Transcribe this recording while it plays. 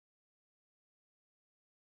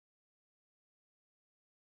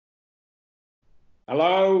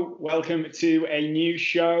Hello, welcome to a new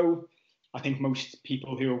show. I think most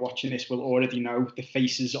people who are watching this will already know the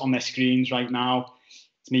faces on their screens right now.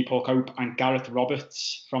 It's me, Paul Cope, and Gareth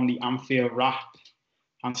Roberts from the Anfield Wrap.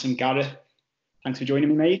 Handsome Gareth, thanks for joining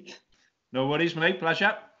me, mate. No worries, mate.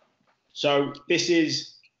 Pleasure. So this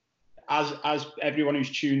is, as everyone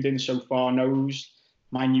who's tuned in so far knows,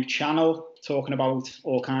 my new channel, talking about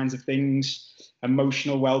all kinds of things,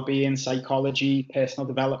 emotional well-being, psychology, personal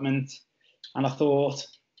development. And I thought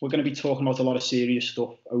we're going to be talking about a lot of serious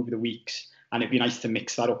stuff over the weeks, and it'd be nice to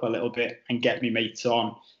mix that up a little bit and get me mates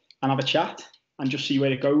on and have a chat and just see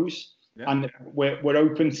where it goes. Yeah. And we're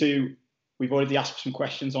open to, we've already asked some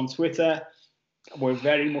questions on Twitter. We're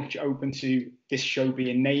very much open to this show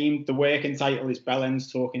being named. The working title is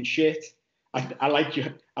Bellends Talking Shit. I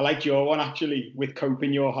like your one actually, with Cope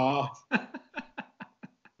in Your Heart.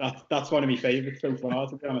 That's one of my favourites so far,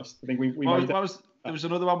 to be honest. I think there was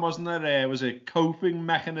another one, wasn't there? Was it coping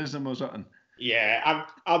mechanism or something? Yeah,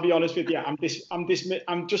 I'll be honest with you. I'm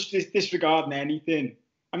just disregarding anything.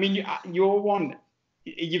 I mean, your one,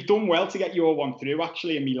 you've done well to get your one through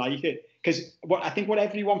actually, and me like it, because what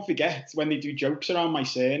everyone forgets when they do jokes around my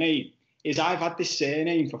surname is I've had this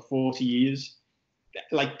surname for 40 years.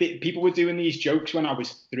 Like people were doing these jokes when I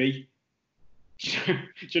was 3. Do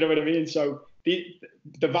you know what I mean? So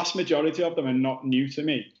the vast majority of them are not new to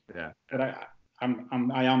me. Yeah. But I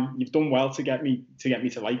am. You've done well to get me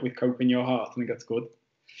to like with Cope in Your Heart. I think that's good.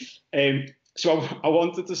 So I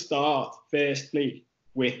wanted to start firstly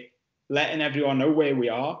with letting everyone know where we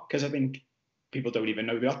are, because I think people don't even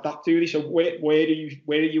know that, do they? So where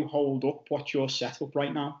do you hold up? What's your setup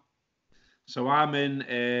right now? So I'm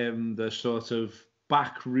in the sort of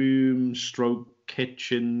back room stroke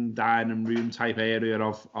kitchen dining room type area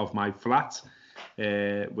of my flat,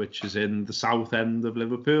 which is in the south end of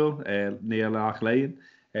Liverpool, near Lark Lane.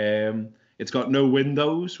 It's got no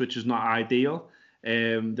windows, which is not ideal.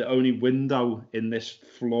 The only window in this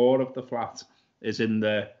floor of the flat is in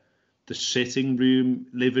the sitting room,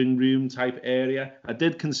 living room type area. I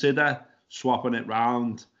did consider swapping it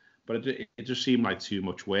round, but it just seemed like too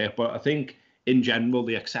much work. But I think in general,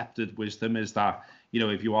 the accepted wisdom is that, you know,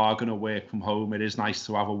 if you are going to work from home, it is nice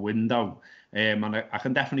to have a window. And I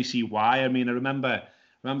can definitely see why. I mean, I remember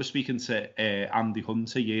speaking to Andy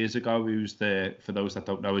Hunter years ago, who's for those that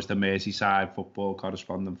don't know, is the Merseyside football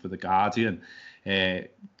correspondent for The Guardian.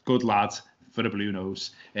 Good lad for a blue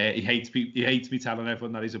nose. He hates me telling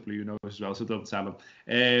everyone that he's a blue nose as well, so don't tell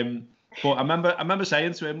him. But I remember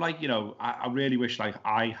saying to him, like, you know, I really wish like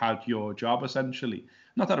I had your job, essentially.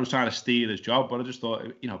 Not that I was trying to steal his job, but I just thought,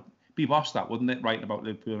 you know, be boss that, wouldn't it? Writing about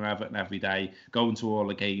Liverpool and Everton every day, going to all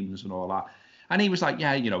the games and all that. And he was like,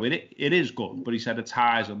 yeah, you know, it is good, but he said it's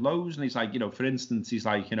highs and lows. And he's like, you know, for instance, he's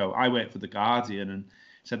like, you know, I work for The Guardian, and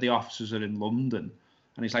he said the offices are in London.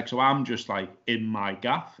 And he's like, so I'm just like in my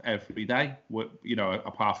gaff every day, you know,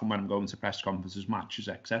 apart from when I'm going to press conferences, matches,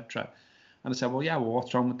 etc. And I said, well,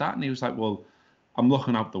 what's wrong with that? And he was like, well, I'm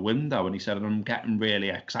looking out the window, and he said, and I'm getting really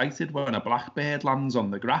excited when a blackbird lands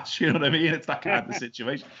on the grass. You know what I mean? It's that kind of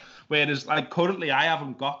situation. Whereas, like, currently, I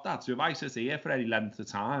haven't got that. So if I sit here for any length of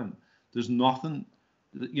time, there's nothing.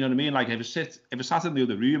 You know what I mean? Like, if I sat in the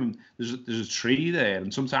other room, and there's a tree there,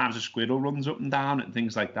 and sometimes a squirrel runs up and down and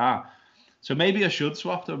things like that. So maybe I should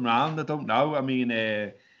swap them around. I don't know. I mean,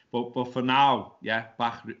 but for now, yeah,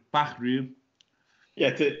 back room.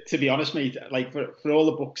 Yeah, to be honest, mate, like for all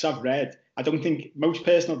the books I've read, I don't think most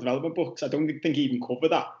personal development books, I don't think even cover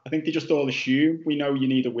that. I think they just all assume we know you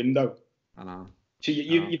need a window. I know. So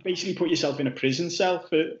you basically put yourself in a prison cell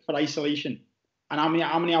for isolation. And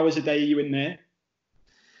how many hours a day are you in there?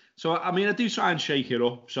 So, I mean, I do try and shake it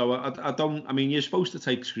up. So I don't, I mean, you're supposed to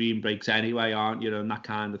take screen breaks anyway, aren't you? And that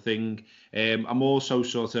kind of thing. I'm also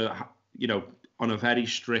sort of, you know, on a very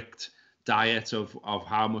strict diet of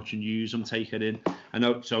how much news I'm taking in. I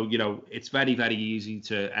know, so, you know, it's very, very easy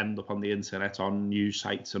to end up on the internet, on news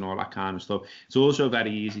sites and all that kind of stuff. It's also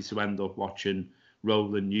very easy to end up watching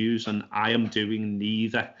rolling news, and I am doing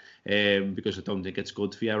neither because I don't think it's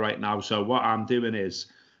good for you right now. So what I'm doing is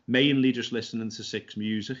mainly just listening to 6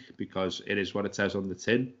 music, because it is what it says on the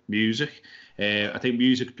tin, music. I think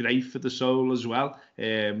music's great for the soul as well.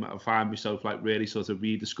 I find myself like really sort of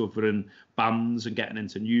rediscovering bands and getting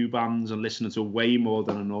into new bands and listening to way more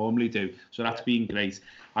than I normally do. So that's been great.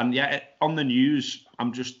 And yeah, on the news,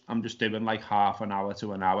 I'm just doing like half an hour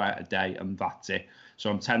to an hour a day, and that's it.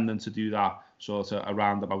 So I'm tending to do that sort of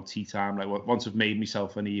around about tea time. Like once I've made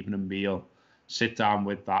myself an evening meal, sit down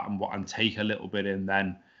with that and take a little bit in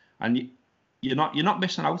then. And you're not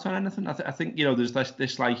missing out on anything. I think, you know, there's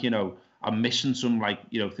this like, you know, I'm missing some, like,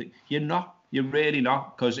 you know, you're really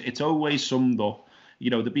not, because it's always summed up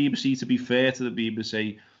the BBC, to be fair to the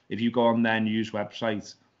BBC, if you go on their news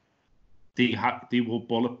website, they will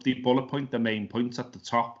bullet point the main points at the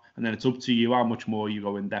top, and then it's up to you how much more you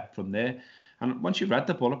go in depth from there. And once you've read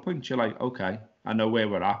the bullet points, you're like, okay, I know where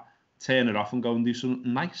we're at. Turn it off and go and do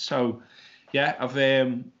something nice. So, yeah,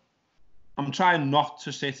 I'm trying not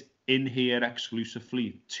to sit in here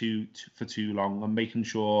exclusively for too long. I'm making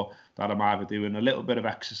sure that I'm either doing a little bit of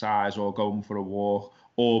exercise or going for a walk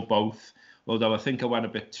or both. Although I think I went a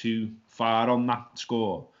bit too far on that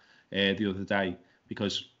score the other day,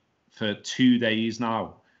 because for 2 days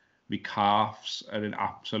now, my calves are in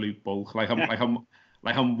absolute bulk. Like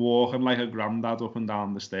I'm walking like a granddad up and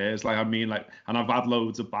down the stairs. And I've had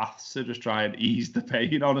loads of baths to just try and ease the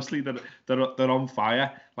pain. Honestly, they're on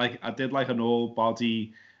fire. Like, I did like an all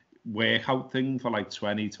body workout thing for like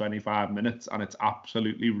 20-25 minutes, and it's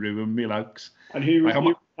absolutely ruined me legs. And who was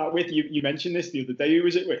you that with? You mentioned this the other day. Who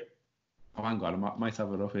was it with? Oh, hang on, I might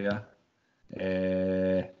have it up here.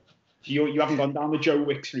 You haven't gone down the Joe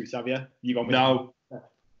Wicks route, have you? You gone with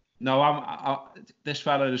No, this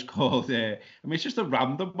fella is called. It's just a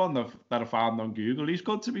random one that I found on Google. He's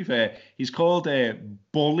good, to be fair. He's called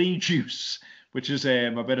Bully Juice, which is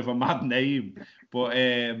a bit of a mad name. But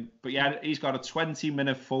yeah, he's got a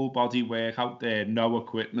 20-minute full body workout there, no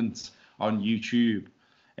equipment, on YouTube.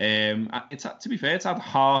 To be fair, it's had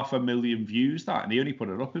 500,000 views, that, and he only put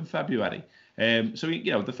it up in February. So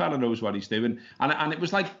the fella knows what he's doing, and it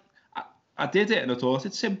was like, I did it and I thought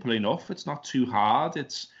it's simple enough. It's not too hard.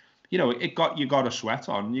 It's, you got a sweat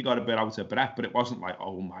on, you got a bit out of breath, but it wasn't like,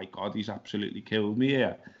 oh my God, he's absolutely killed me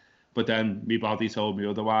here. But then my body told me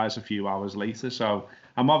otherwise a few hours later. So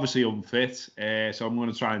I'm obviously unfit. So I'm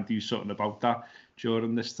going to try and do something about that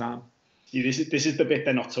during this time. See, this is the bit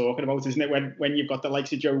they're not talking about, isn't it? When you've got the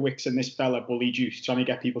likes of Joe Wicks and this fella Bully Juice trying to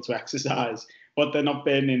get people to exercise, what they're not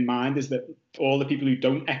bearing in mind is that all the people who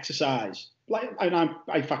don't exercise,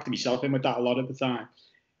 I factor myself in with that a lot of the time.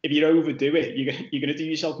 If you overdo it, you're going to do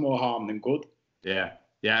yourself more harm than good. Yeah.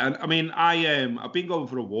 And I mean, I've been going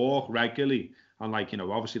for a walk regularly, and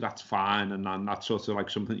obviously that's fine, and that's sort of like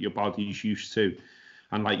something your body's used to,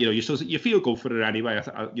 and you feel good for it anyway.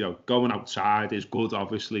 Going outside is good,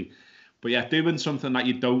 obviously. But yeah, doing something that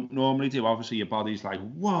you don't normally do, obviously your body's like,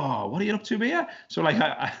 whoa, what are you up to here? So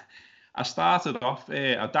I started off,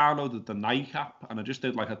 I downloaded the Nike app, and I just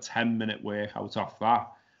did like a 10-minute workout off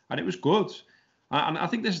that, and it was good. And I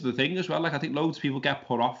think this is the thing as well. I think loads of people get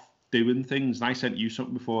put off doing things, and I sent you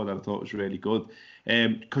something before that I thought was really good,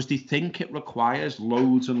 because they think it requires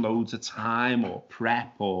loads and loads of time or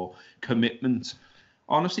prep or commitment.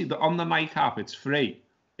 Honestly, on the Nike app, it's free.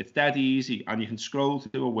 It's dead easy, and you can scroll to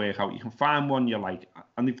do a workout. You can find one you like,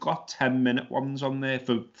 and they've got 10-minute ones on there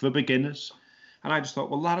for beginners. And I just thought,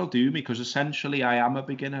 well, that'll do me, because essentially I am a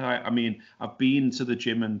beginner. I mean, I've been to the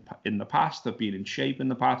gym in the past. I've been in shape in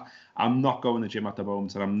the past. I'm not going to the gym at the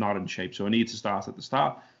moment, and I'm not in shape, so I need to start at the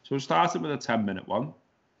start. So I started with a 10-minute one,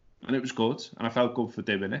 and it was good, and I felt good for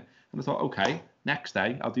doing it. And I thought, okay, next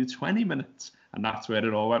day I'll do 20 minutes, and that's where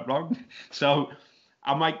it all went wrong. So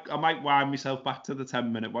I might wind myself back to the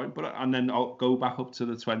 10-minute one, and then I'll go back up to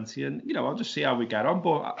the 20, and I'll just see how we get on.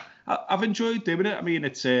 But I've enjoyed doing it. I mean,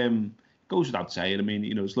 it's goes without saying. I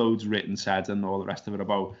mean, there's loads written, said, and all the rest of it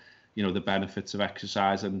about the benefits of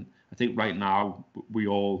exercise. And I think right now we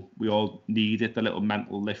all need it, the little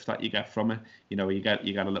mental lift that you get from it. You get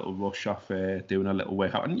a little rush off doing a little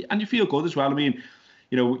workout, and you feel good as well. I mean,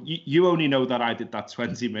 you only know that I did that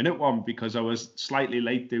 20-minute one because I was slightly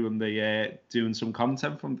late doing some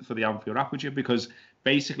content for the Anfield Wrap with you, because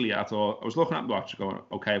basically I thought, I was looking at the watch going,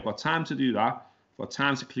 okay, I've got time to do that. I've got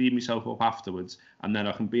time to clean myself up afterwards, and then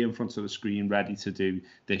I can be in front of the screen ready to do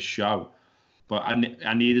this show. But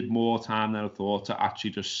I needed more time than I thought to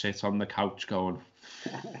actually just sit on the couch going,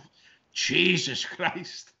 Jesus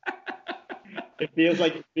Christ. It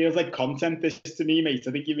feels like content, this, to me, mate.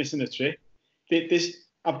 I think you're missing a trick.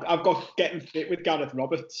 I've got Getting Fit with Gareth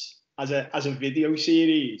Roberts as a video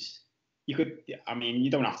series. You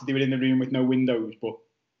don't have to do it in the room with no windows, but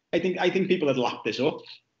I think people would lap this up.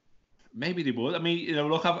 Maybe they would. I mean,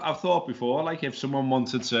 look, I've thought before, like, if someone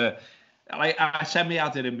wanted to, like, I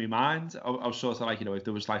had it in my mind. I was sort of like, if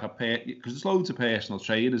there was like because there's loads of personal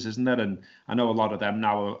trainers, isn't there? And I know a lot of them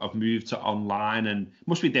now have moved to online, and it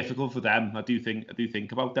must be difficult for them. I do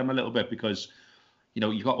think about them a little bit, because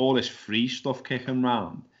you've got all this free stuff kicking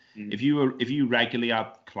around. If you regularly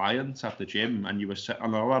had clients at the gym, and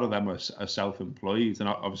and a lot of them are self-employed, and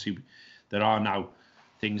obviously there are now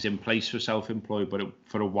things in place for self-employed, but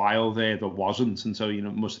for a while there wasn't, and so it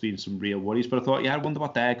must have been some real worries. But I thought, I wonder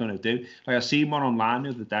what they're going to do. Like, I seen one online the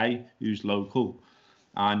other day who's local,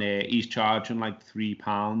 and he's charging like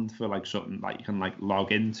 £3 for like something that you can like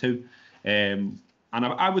log into. And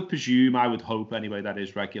I would presume, I would hope anyway, that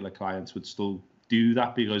his regular clients would still do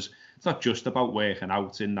that, because it's not just about working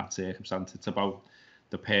out in that circumstance. It's about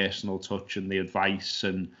the personal touch and the advice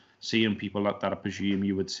and seeing people that I presume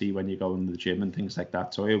you would see when you go in the gym and things like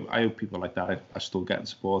that. So I hope people like that are still getting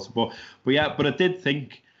supported. But I did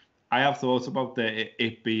think, I have thought about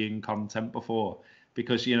it being content before,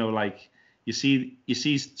 because, you know, like you see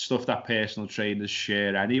stuff that personal trainers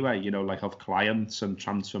share anyway, you know, like of clients and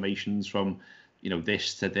transformations from, you know,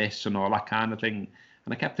 this to this and all that kind of thing.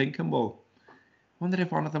 And I kept thinking, well, I wonder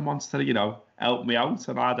if one of them wants to, you know, help me out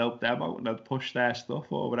and I'd help them out and I'd push their stuff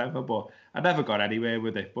or whatever. But I never got anywhere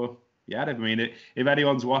with it. But yeah, I mean, if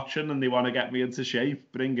anyone's watching and they want to get me into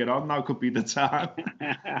shape, bring it on. Now could be the time.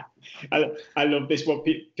 I love this. What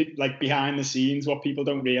like behind the scenes, what people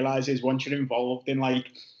don't realize is once you're involved in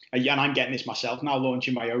like, and I'm getting this myself now,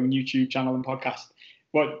 launching my own YouTube channel and podcast.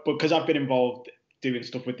 But because I've been involved doing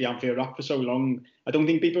stuff with the Anfield Wrap for so long, I don't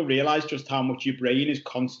think people realize just how much your brain is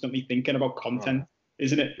constantly thinking about content,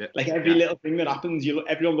 isn't it? Yeah. Like every little thing that happens,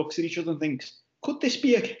 everyone looks at each other and thinks, could this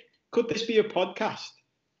be a podcast?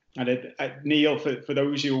 And Neil, for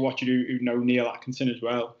those who are watching who know Neil Atkinson as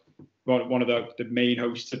well, one of the main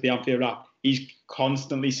hosts of the Anfield Wrap, he's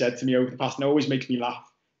constantly said to me over the past, and it always makes me laugh,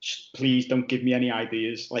 please don't give me any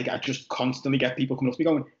ideas. Like, I just constantly get people coming up to me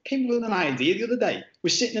going, came up with an idea the other day. We're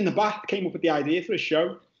sitting in the back, came up with the idea for a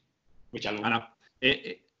show, which I love.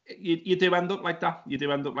 You do end up like that. You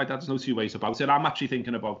do end up like that. There's no two ways about it. I'm actually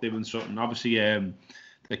thinking about doing something. Obviously,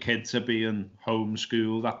 the kids are being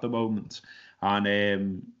homeschooled at the moment,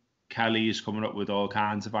 and Kelly is coming up with all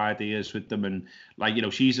kinds of ideas with them. And like, you know,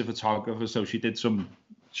 she's a photographer, so she did some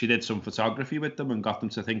photography with them and got them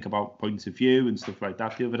to think about point of view and stuff like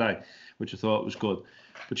that the other day, which I thought was good.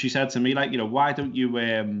 But she said to me, like, you know, why don't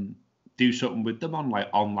you do something with them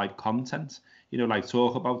on content? You know, like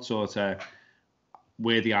talk about sort of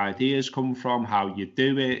where the ideas come from, how you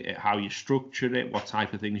do it, how you structure it, what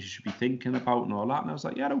type of things you should be thinking about and all that. And I was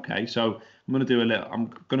like, yeah, okay. So I'm going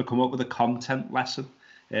to come up with a content lesson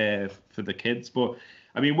for the kids. But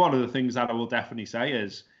I mean, one of the things that I will definitely say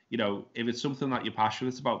is, you know, if it's something that you're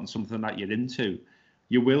passionate about and something that you're into,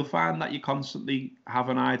 you will find that you're constantly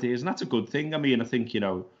having ideas, and that's a good thing. I mean, I think, you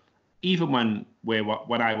know, even when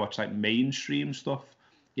I watch like mainstream stuff,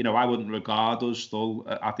 you know, I wouldn't regard us still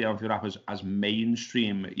at the Anfield Wrap as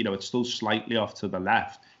mainstream. You know, it's still slightly off to the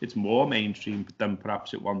left. It's more mainstream than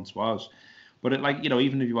perhaps it once was. But it, like, you know,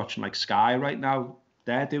 even if you're watching like Sky right now,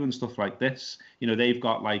 they're doing stuff like this. You know, they've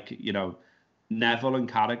got like, you know, Neville and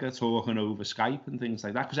Carragher talking over Skype and things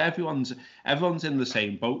like that, because everyone's in the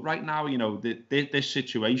same boat right now. You know, this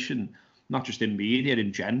situation, not just in media,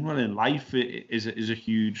 in general, in life, is a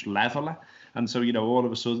huge leveler. And so, you know, all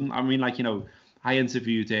of a sudden, I mean, like, you know, I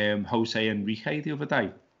interviewed Jose Enrique the other day,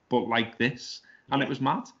 but like this, and it was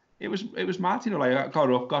mad. It was mad. You know, like I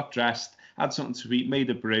got up, got dressed, had something to eat, made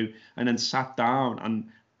a brew, and then sat down and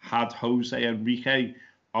had Jose Enrique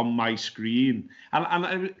on my screen.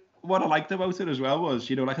 And what I liked about it as well was,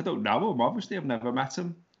 you know, like I don't know him. Obviously, I've never met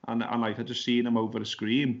him, and like I just seen him over the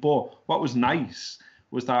screen. But what was nice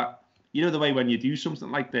was that, you know, the way when you do something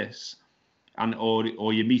like this, and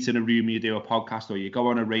or you meet in a room, you do a podcast, or you go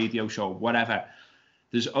on a radio show, whatever,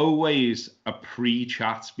 there's always a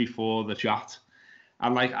pre-chat before the chat.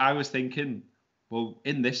 And like I was thinking, well,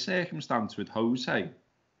 in this circumstance with Jose,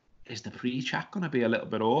 is the pre-chat going to be a little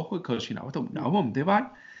bit awkward? Because, you know, I don't know him, do I?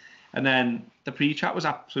 And then the pre-chat was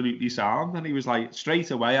absolutely sound. And he was like,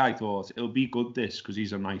 straight away, I thought, it'll be good this, because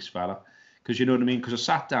he's a nice fella. Because, you know what I mean? Because I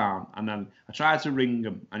sat down and then I tried to ring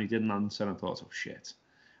him and he didn't answer. And I thought, oh, shit,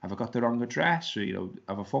 have I got the wrong address? Or, you know,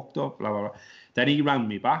 have I fucked up? Blah, blah, blah. Then he rang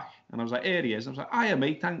me back and I was like, here he is. I was like, hiya,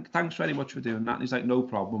 mate, thanks very much for doing that. And he's like, no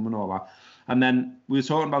problem and all that. And then we were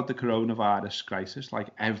talking about the coronavirus crisis, like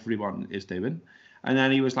everyone is doing. And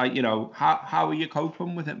then he was like, you know, how are you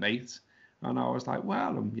coping with it, mate? And I was like,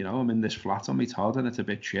 well, I'm in this flat on my Todd and it's a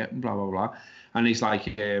bit shit and blah, blah, blah. And he's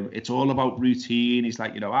like, it's all about routine. He's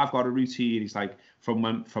like, you know, I've got a routine. He's like, from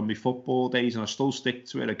my football days, and I still stick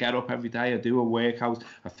to it. I get up every day. I do a workout.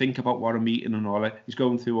 I think about what I'm eating and all that. He's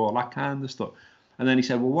going through all that kind of stuff. And then he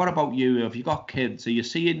said, well, what about you? Have you got kids? Are you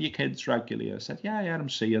seeing your kids regularly? I said, yeah, I'm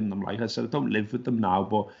seeing them. Like I said, I don't live with them now,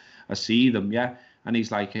 but I see them, yeah. And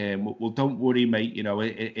he's like, well, don't worry, mate. You know,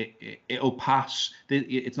 it'll pass.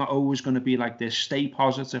 It's not always going to be like this. Stay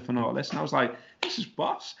positive and all this. And I was like, this is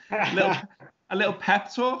boss. A little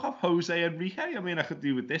pep talk of Jose Enrique. I mean, I could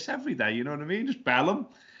do with this every day. You know what I mean? Just bell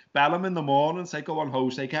him in the morning. Say, go on,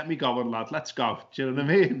 Jose, get me going, lad. Let's go. Do you know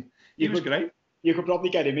what I mean? He was great. you could probably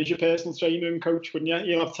get him as your personal trainer and coach, wouldn't you?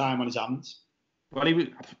 He'll have time on his hands. Well, do you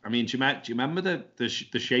remember the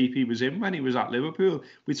shape he was in when he was at Liverpool?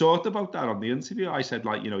 We talked about that on the interview. I said,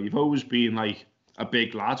 like, you've always been like a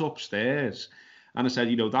big lad upstairs. And I said,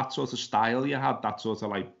 that sort of style you had, that sort of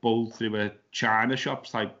like bull through a china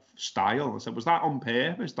shops type style. I said, was that on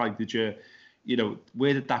purpose? Like, did you,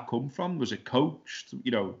 where did that come from? Was it coached?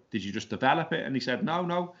 Did you just develop it? And he said,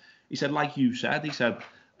 no. He said, like you said, he said,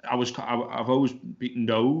 I've always been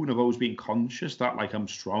known, I've always been conscious that like I'm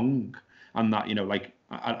strong. And that,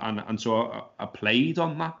 so I played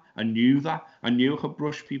on that. I knew that. I knew I could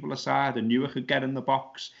brush people aside. I knew I could get in the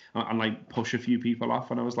box and like push a few people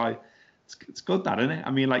off. And I was like, it's good, that, isn't it?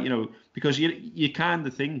 I mean, like, because you kind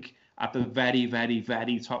of think at the very, very,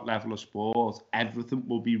 very top level of sport, everything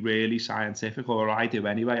will be really scientific, or I do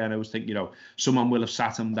anyway. And I always think, someone will have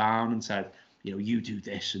sat him down and said, you do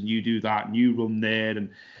this and you do that and you run there.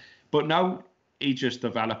 But no, he just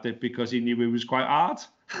developed it because he knew it was quite hard.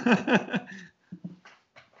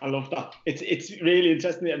 I love that. It's really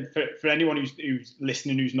interesting, and for anyone who's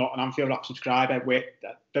listening who's not an Anfield Wrap subscriber,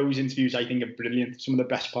 those interviews I think are brilliant. Some of the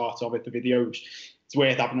best parts of it, the videos, it's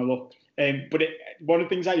worth having a look. But one of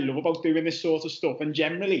the things I love about doing this sort of stuff, and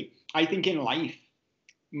generally I think in life,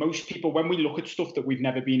 most people, when we look at stuff that we've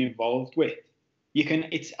never been involved with,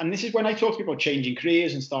 and this is when I talk to people about changing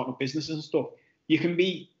careers and starting up businesses and stuff, it can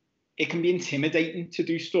be intimidating to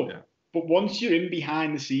do stuff. Yeah. But once you're in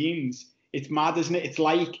behind the scenes, it's mad, isn't it? It's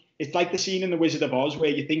like the scene in The Wizard of Oz where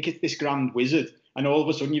you think it's this grand wizard, and all of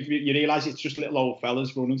a sudden you realise it's just little old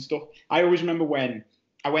fellas running stuff. I always remember when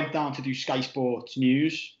I went down to do Sky Sports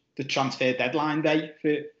News, the transfer deadline day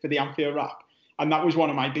for the Anfield Wrap, and that was one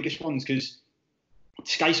of my biggest ones because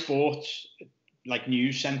Sky Sports, like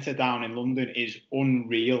news centre down in London, is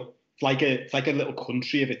unreal. It's like a little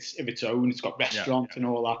country of its own. It's got restaurants and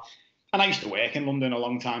all that. And I used to work in London a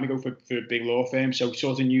long time ago for a big law firm, so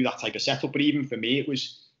sort of knew that type of setup. But even for me, it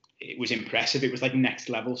was impressive. It was like next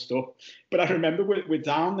level stuff. But I remember we're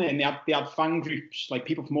down there, and they had fan groups, like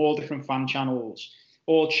people from all different fan channels,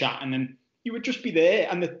 all chatting, and you would just be there.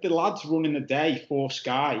 And the lads running the day for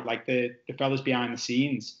Sky, like the fellas behind the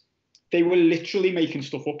scenes, they were literally making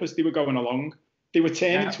stuff up as they were going along. They were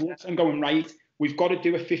turning to us and going, right, we've got to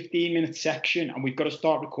do a 15-minute section, and we've got to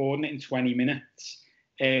start recording it in 20 minutes.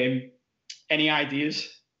 Any ideas?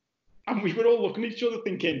 And we were all looking at each other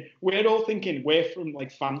thinking, we're from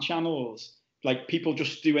like fan channels, like people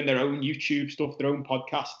just doing their own YouTube stuff, their own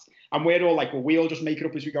podcasts. And we're all like, well, we'll just make it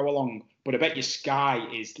up as we go along. But I bet your Sky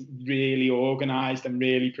is really organised and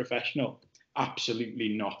really professional. Absolutely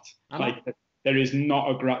not. Like there is not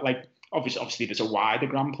a obviously there's a wider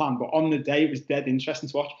grand plan, but on the day it was dead interesting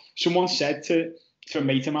to watch. Someone said to a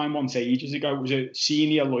mate of mine once ages ago, it was a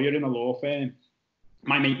senior lawyer in a law firm.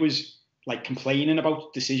 My mate was like complaining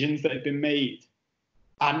about decisions that had been made.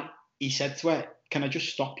 And he said to her, can I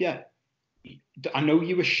just stop you? I know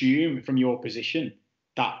you assume from your position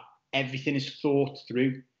that everything is thought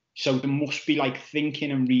through. So there must be like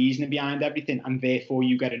thinking and reasoning behind everything, and therefore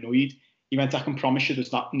you get annoyed. He went, I can promise you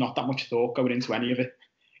there's not that much thought going into any of it.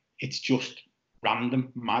 It's just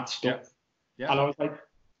random, mad stuff. Yeah. And I was like,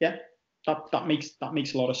 yeah, that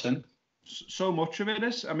makes a lot of sense. So much of it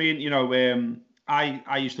is. I mean,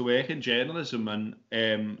 I used to work in journalism, and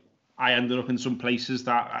I ended up in some places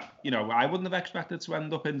that I wouldn't have expected to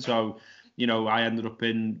end up in. So, I ended up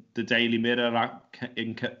in the Daily Mirror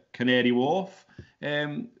in Canary Wharf.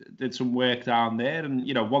 Did some work down there, and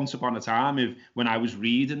once upon a time, when I was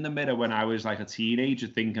reading the Mirror when I was like a teenager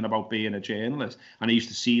thinking about being a journalist, and I used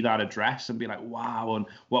to see that address and be like, wow, and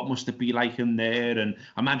what must it be like in there, and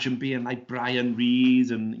imagine being like Brian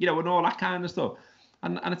Reed and and all that kind of stuff.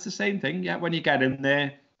 And it's the same thing, yeah. When you get in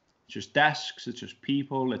there, it's just desks, it's just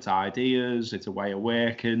people, it's ideas, it's a way of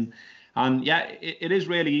working. And yeah, it is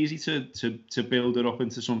really easy to build it up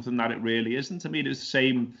into something that it really isn't. To me, it's the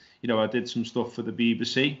same. I did some stuff for the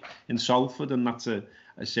BBC in Salford, and that's a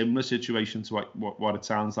similar situation to what it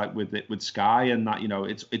sounds like with Sky, and that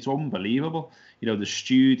it's unbelievable. The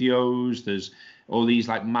studios, there's all these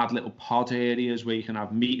like mad little pod areas where you can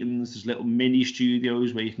have meetings. There's little mini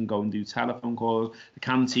studios where you can go and do telephone calls. The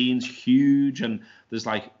canteen's huge, and there's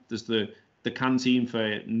the canteen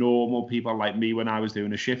for normal people like me when I was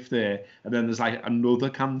doing a shift there, and then there's like another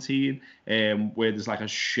canteen where there's like a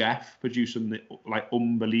chef producing like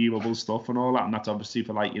unbelievable stuff and all that, and that's obviously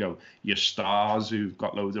for like your stars who've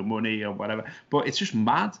got loads of money or whatever. But it's just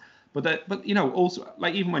mad. But also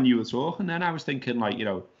like even when you were talking, then I was thinking like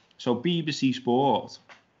so BBC Sport,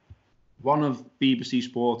 one of BBC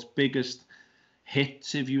Sport's biggest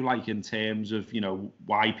hits, if you like, in terms of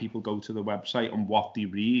why people go to the website and what they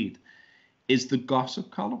read, is the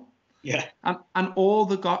gossip column. Yeah. And all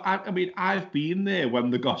the I mean, I've been there when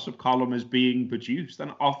the gossip column is being produced,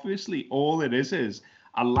 and obviously all it is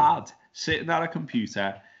a lad sitting at a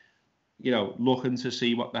computer, looking to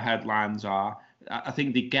see what the headlines are. I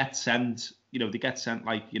think they get sent,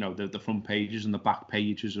 like, the front pages and the back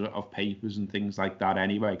pages of papers and things like that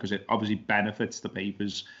anyway, because it obviously benefits the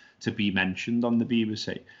papers to be mentioned on the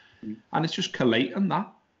BBC. And it's just collating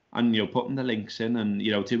that and, putting the links in and,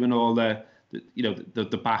 doing all the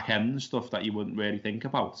back end stuff that you wouldn't really think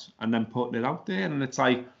about, and then putting it out there. And it's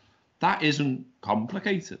like, that isn't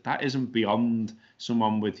complicated. That isn't beyond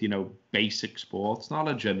someone with, basic sports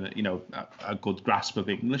knowledge and, a good grasp of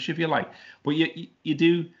English, if you like. But you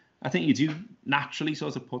do, I think you do naturally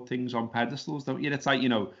sort of put things on pedestals, don't you? It's like,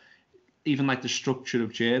 even like the structure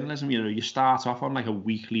of journalism, you start off on like a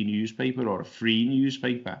weekly newspaper or a free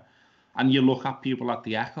newspaper, and you look at people at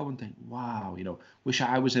the Echo and think, wow, wish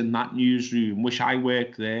I was in that newsroom, wish I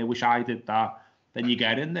worked there, wish I did that. Then you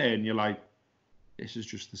get in there and you're like, this is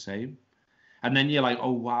just the same. And then you're like,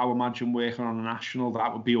 oh, wow, imagine working on a national.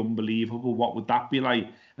 That would be unbelievable. What would that be like?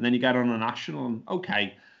 And then you get on a national and,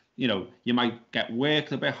 okay, you might get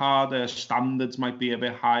worked a bit harder. Standards might be a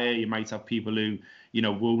bit higher. You might have people who,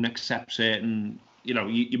 won't accept certain,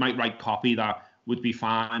 you might write copy that would be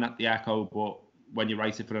fine at the Echo, but when you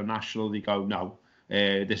write it for a national, they go, no,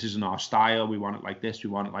 this isn't our style. We want it like this.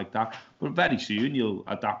 We want it like that. But very soon you'll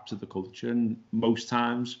adapt to the culture. And most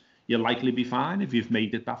times you'll likely be fine if you've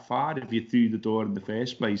made it that far. If you're through the door in the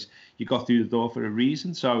first place, you got through the door for a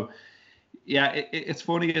reason. So, yeah, it's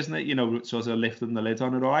funny, isn't it? Sort of lifting the lid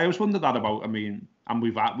on it all. I always wondered that about, and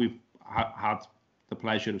we've had the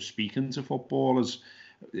pleasure of speaking to footballers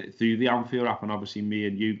through the Anfield Wrap, and obviously me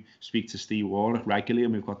and you speak to Steve Warnock regularly,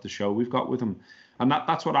 and we've got the show we've got with him. And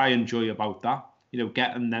that's what I enjoy about that,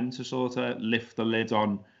 getting them to sort of lift the lid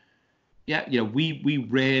on, we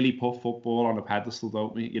rarely put football on a pedestal,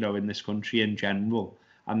 don't we, in this country in general.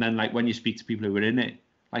 And then, like, when you speak to people who are in it,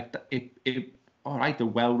 like, all right, they're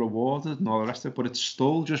well rewarded and all the rest of it, but it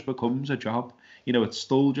still just becomes a job. It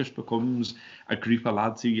still just becomes a group of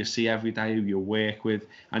lads who you see every day, who you work with.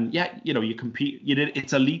 And you compete,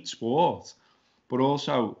 it's elite sport, but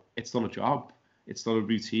also it's still a job. It's still a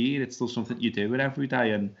routine. It's still something you do it every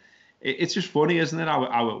day. And it's just funny, isn't it,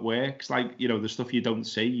 how it works? Like, the stuff you don't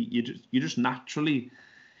see, you just naturally.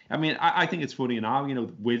 I think it's funny now,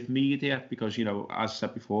 with media, because, as I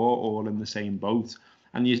said before, all in the same boat.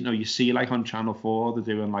 And, you see, like, on Channel 4,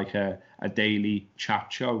 they're doing, like, a daily chat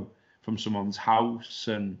show from someone's house.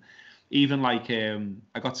 And even, like,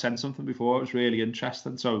 I got sent something before. It was really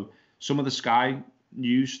interesting. So some of the Sky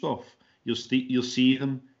News stuff, you'll see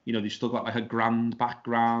them, they've still got, like, a grand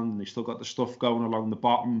background, and they've still got the stuff going along the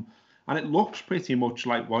bottom. And it looks pretty much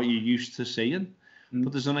like what you're used to seeing.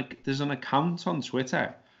 But there's an account on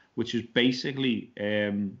Twitter, which is basically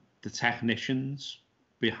the technicians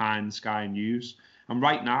behind Sky News. And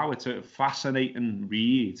right now, it's a fascinating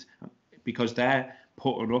read, because they're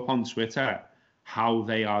putting up on Twitter how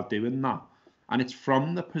they are doing that. And it's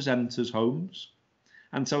from the presenters' homes.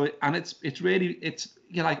 And so,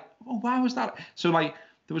 you're like, oh, why was that? So, like,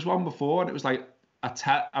 there was one before, and it was like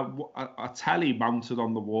a telly mounted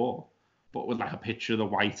on the wall, but with, like, a picture of the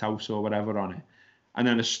White House or whatever on it. And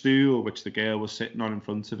then a stool, which the girl was sitting on in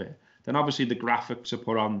front of it. Then obviously the graphics are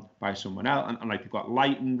put on by someone else, and like, you've got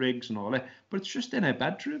lighting rigs and all that, but it's just in her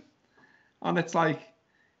bedroom. And it's like,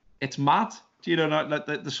 it's mad. Like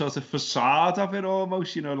the sort of facade of it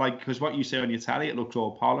almost, like, because what you say on your telly, it looks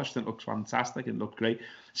all polished, and it looks fantastic, it looked great.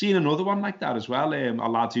 Seen another one like that as well, a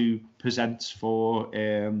lad who presents for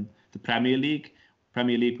the Premier League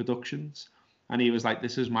productions. And he was like,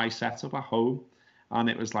 this is my setup at home. And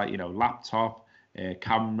it was like, laptop,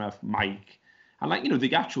 camera, mic. And, like,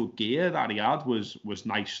 the actual gear that he had was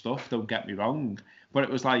nice stuff, don't get me wrong. But it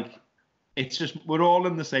was like, it's just, we're all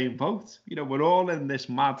in the same boat. We're all in this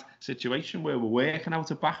mad situation where we're working out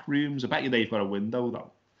of back rooms. I bet you they've got a window,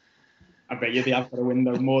 though. I bet you they have got a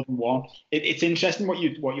window, more than one. It's interesting what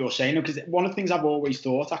you're saying, because one of the things I've always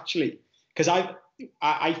thought, actually, because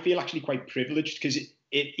I feel actually quite privileged, because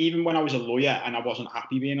even when I was a lawyer and I wasn't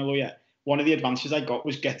happy being a lawyer, one of the advantages I got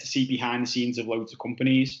was get to see behind the scenes of loads of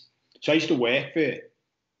companies. So I used to work for,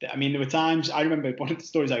 there were times, I remember one of the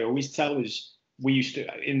stories I always tell is, we used to,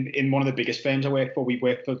 in one of the biggest firms I worked for, we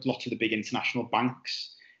worked for lots of the big international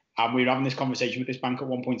banks. And we were having this conversation with this bank at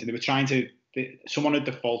one point, and they were trying to, someone had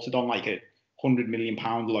defaulted on like £100 million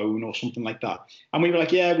loan or something like that. And we were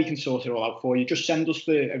like, yeah, we can sort it all out for you. Just send us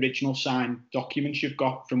the original signed documents you've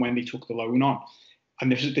got from when they took the loan on.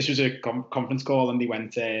 And this was a conference call, and they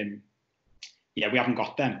went, yeah, we haven't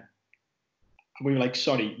got them. And we were like,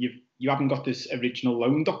 sorry, you haven't got this original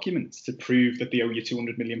loan documents to prove that they owe you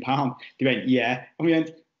 £200 million. They went, yeah. And we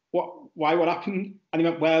went, what? Why? What happened? And he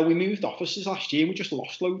went, well, we moved offices last year and we just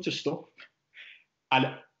lost loads of stuff. And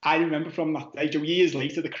I remember from that day, years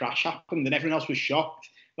later, the crash happened and everyone else was shocked.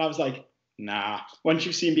 And I was like, nah. Once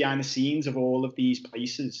you've seen behind the scenes of all of these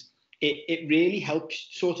places, it really helps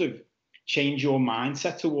sort of change your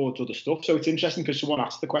mindset towards other stuff. So it's interesting because someone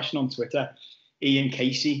asked the question on Twitter, Ian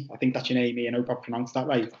Casey, I think that's your name, Ian, I hope I pronounced that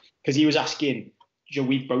right, because he was asking,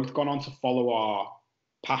 we've both gone on to follow our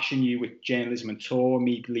passion, you with journalism and tour,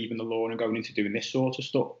 me leaving the law and going into doing this sort of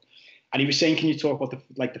stuff. And he was saying, can you talk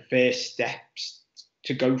about the first steps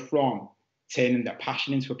to go from turning that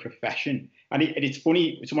passion into a profession? And it's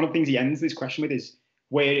funny, it's one of the things he ends this question with is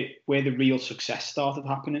where the real success started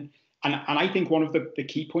happening. And I think one of the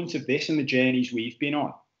key points of this and the journeys we've been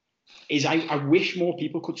on is I wish more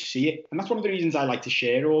people could see it. And that's one of the reasons I like to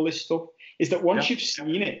share all this stuff, is that once you've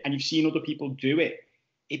seen it and you've seen other people do it,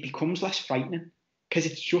 it becomes less frightening because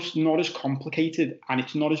it's just not as complicated and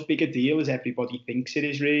it's not as big a deal as everybody thinks it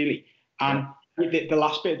is, really. And the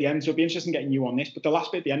last bit at the end, so it'll be interesting getting you on this, but the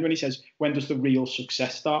last bit at the end when he says, when does the real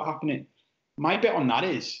success start happening? My bit on that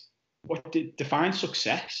is, what defines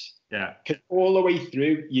success? Yeah. Because all the way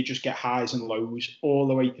through, you just get highs and lows all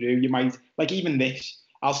the way through. You might, like even this,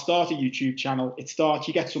 I'll start a YouTube channel. It starts,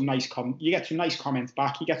 you get some nice comments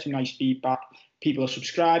back, you get some nice feedback. People are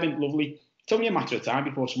subscribing, lovely. It's only a matter of time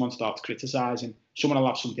before someone starts criticising. Someone will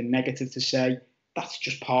have something negative to say. That's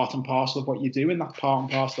just part and parcel of what you do, and that's part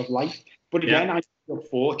and parcel of life. But again, I feel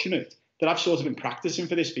fortunate that I've sort of been practicing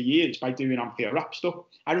for this for years by doing Anfield Wrap stuff.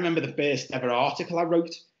 I remember the first ever article I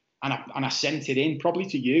wrote, and I sent it in probably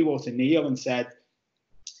to you or to Neil and said,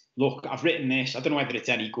 look, I've written this. I don't know whether it's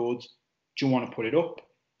any good. Do you want to put it up?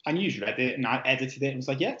 And you read it and I edited it and was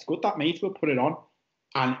like, yeah, it's good, that mate, we'll put it on.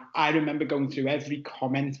 And I remember going through every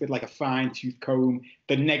comment with like a fine-tooth comb.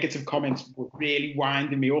 The negative comments were really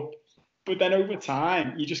winding me up. But then over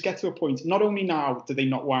time, you just get to a point, not only now do they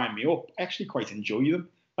not wind me up, I actually quite enjoy them.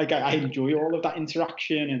 Like I enjoy all of that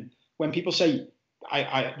interaction. And when people say,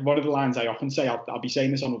 one of the lines I often say, I'll be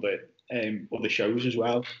saying this on other shows as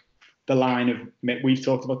well. The line of, we've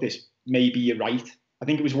talked about this, maybe you're right. I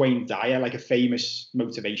think it was Wayne Dyer, like a famous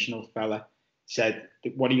motivational fella, said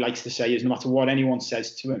that what he likes to say is no matter what anyone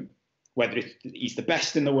says to him, whether he's the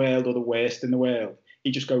best in the world or the worst in the world, he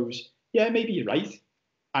just goes, yeah, maybe you're right.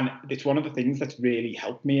 And it's one of the things that's really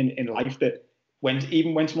helped me in life, that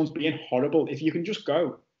even when someone's being horrible, if you can just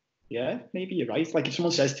go, yeah, maybe you're right. Like if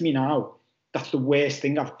someone says to me now, that's the worst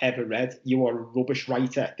thing I've ever read. You are a rubbish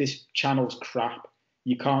writer. This channel's crap.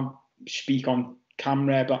 You can't speak on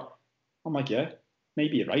camera. But I'm like, yeah,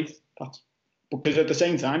 maybe you're right. Because at the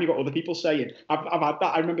same time, you've got other people saying, I've had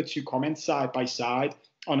that. I remember 2 comments side by side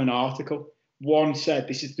on an article. One said,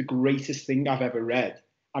 this is the greatest thing I've ever read.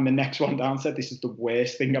 And the next one down said, this is the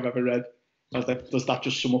worst thing I've ever read. I was like, does that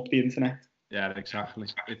just sum up the internet? Yeah, exactly.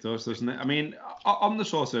 It does, doesn't it? I mean, on the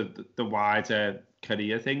sort of the wider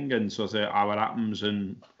career thing and sort of how it happens,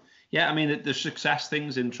 and yeah, I mean, the success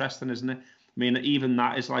thing's interesting, isn't it? I mean, even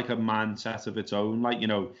that is like a mindset of its own. Like, you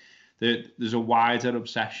know, there's a wider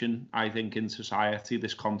obsession, I think, in society,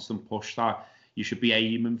 this constant push that you should be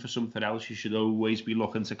aiming for something else. You should always be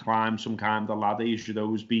looking to climb some kind of ladder. You should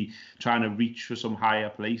always be trying to reach for some higher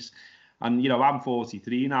place. And, you know, I'm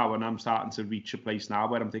 43 now and I'm starting to reach a place now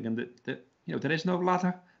where I'm thinking that you know, there is no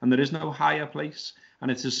ladder and there is no higher place. And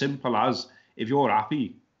it's as simple as, if you're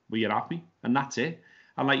happy, well, you're happy, and that's it.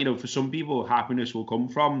 And like, you know, for some people, happiness will come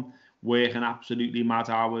from working absolutely mad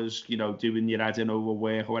hours, you know, doing your head in over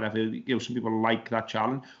work or whatever. You know, some people like that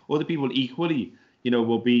challenge. Other people equally, you know,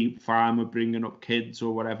 will be fine with bringing up kids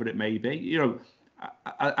or whatever it may be. You know,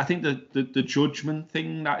 I think the judgment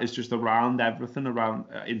thing that is just around everything around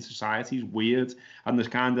in society is weird. And there's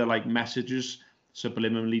kind of like messages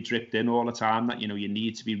subliminally dripped in all the time that, you know, you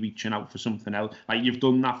need to be reaching out for something else. Like, you've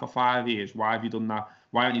done that for 5 years. Why have you done that?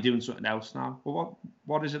 Why aren't you doing something else now? Well,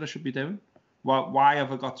 what is it I should be doing? Why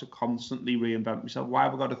have I got to constantly reinvent myself? Why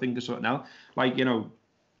have I got to think of something else? Like, you know,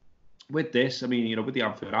 with this, I mean, you know, with the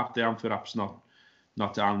Anfield Wrap's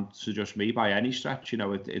not down to just me by any stretch. You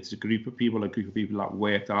know, it's a group of people that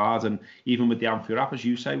worked hard. And even with the Anfield Wrap, as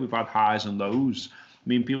you say, we've had highs and lows. I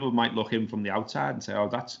mean, people might look in from the outside and say, oh,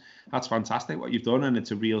 that's fantastic what you've done, and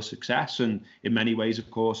it's a real success. And in many ways,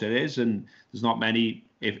 of course, it is. And there's not many,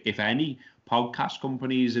 if any, podcast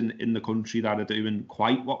companies in the country that are doing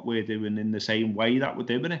quite what we're doing in the same way that we're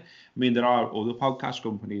doing it. I mean, there are other podcast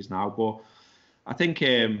companies now, but I think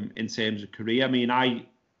in terms of career, I mean, I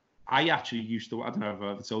actually used to, I don't know if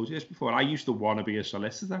I've ever told you this before, I used to want to be a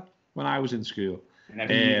solicitor when I was in school.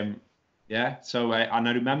 Yeah. So and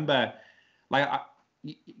I remember, like,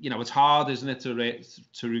 you know, it's hard, isn't it,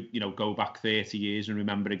 to you know, go back 30 years and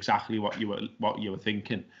remember exactly what you were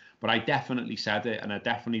thinking. But I definitely said it, and I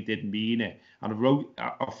definitely did mean it. And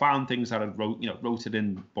I found things that I wrote it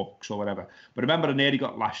in books or whatever. But I remember I nearly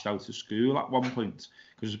got lashed out of school at one point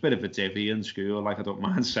because it was a bit of a divvy in school, like, I don't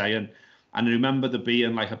mind saying. And I remember there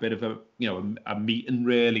being like a bit of a meeting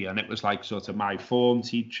really, and it was like sort of my form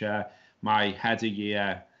teacher, my head of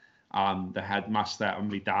year, and the headmaster and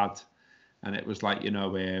my dad, and it was like,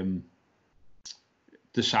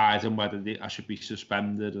 deciding whether I should be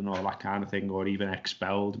suspended and all that kind of thing, or even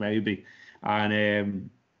expelled maybe. And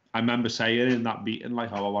I remember saying in that meeting,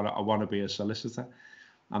 like, oh, I want to be a solicitor,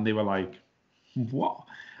 and they were like, what?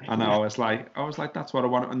 And I was like, that's what I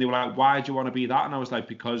want. And they were like, why do you want to be that? And I was like,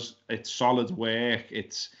 because it's solid work,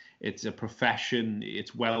 it's a profession,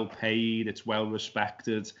 it's well paid, it's well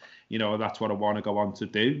respected, that's what I want to go on to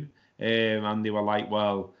do. And they were like,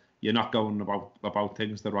 well, you're not going about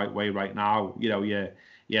things the right way right now. Your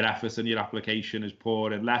effort and your application is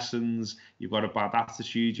poor in lessons, you've got a bad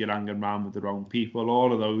attitude, you're hanging around with the wrong people,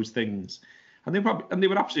 all of those things. And they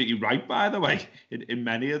were absolutely right, by the way, in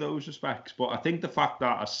many of those respects. But I think the fact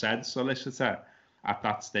that I said solicitor at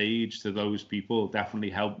that stage to those people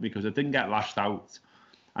definitely helped me, because I didn't get lashed out.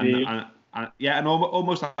 And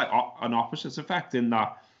almost like an opposite effect, in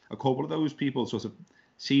that a couple of those people sort of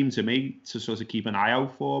seemed to me to sort of keep an eye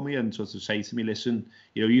out for me and sort of say to me, listen,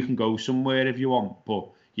 you can go somewhere if you want, but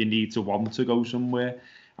you need to want to go somewhere.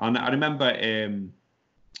 And I remember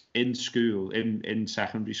in school, in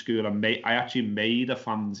secondary school, I actually made a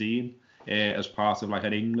fanzine as part of like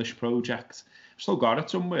an English project. I've still got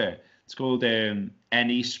it somewhere. It's called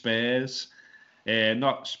Any Spurs.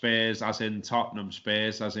 Not Spurs as in Tottenham,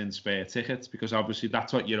 Spurs as in spare tickets, because obviously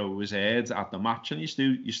that's what you always heard at the match, and you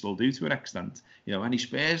still do to an extent. Any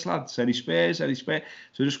Spurs, lads, any Spurs, any Spurs.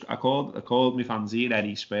 So I called my fanzine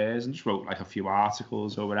Any Spurs, and just wrote like a few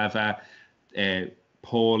articles or whatever. A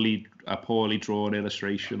poorly drawn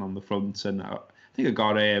illustration on the front, and I think I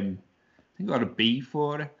got a B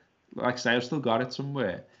for it. Like I say, I've still got it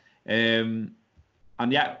somewhere. And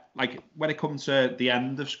yeah, like when it comes to the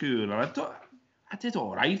end of school, I did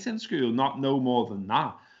all right in school, no more than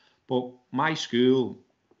that. But my school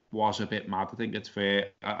was a bit mad. I think it's fair.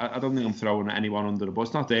 I don't think I'm throwing anyone under the bus.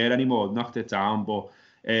 It's not there anymore. Knocked it down. But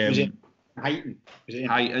was it Heighton?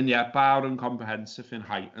 Heighton, yeah, Bowden Comprehensive in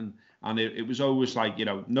Heighton, and it was always like,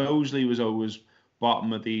 Knowsley was always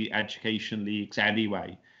bottom of the education leagues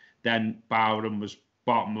anyway. Then Bowden was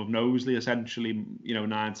bottom of Knowsley essentially,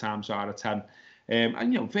 9 times out of 10,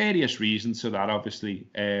 and various reasons to that, obviously.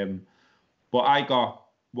 But I got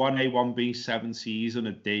 1A, 1B, 7 C's and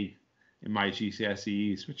a D in my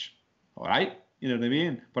GCSEs, which, all right, you know what I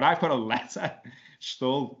mean? But I've got a letter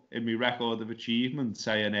still in my record of achievement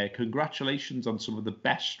saying, congratulations on some of the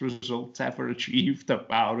best results ever achieved at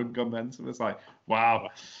Bowden Comprehensive. It's like, wow.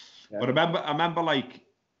 Yeah. But I remember like,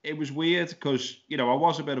 it was weird because, I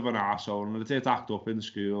was a bit of an arsehole and I did act up in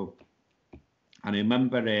school. And I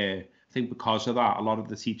remember, I think because of that, a lot of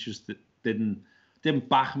the teachers didn't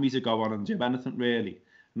back me to go on and do anything really,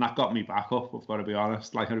 and that got me back up, I've got to be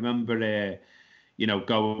honest. Like I remember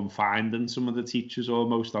going finding some of the teachers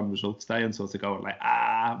almost on results day and sort of going like,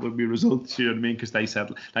 with my results, you know what I mean, because they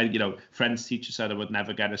said, like, French teacher said I would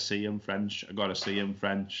never get a C in French, I got a C in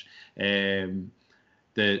French.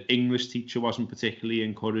 The English teacher wasn't particularly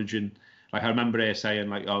encouraging. Like I remember her saying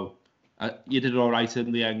like, oh, you did all right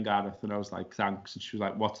in the end, Gareth, and I was like, thanks. And she was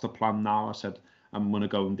like, what's the plan now? I said, I'm going to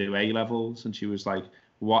go and do A-levels. And she was like,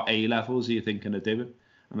 what A-levels are you thinking of doing?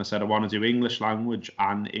 And I said, I want to do English language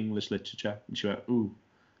and English literature. And she went, ooh,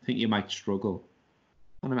 I think you might struggle.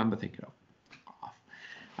 And I remember thinking, oh, off.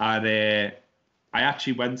 And I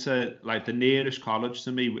actually went to like the nearest college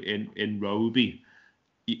to me in Robbo,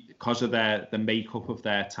 because of the makeup of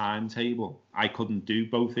their timetable. I couldn't do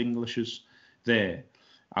both Englishes there.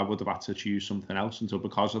 I would have had to choose something else. And so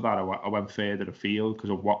because of that, I went further afield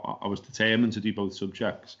because of what I was determined to do both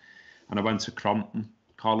subjects. And I went to Crompton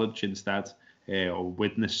College instead, or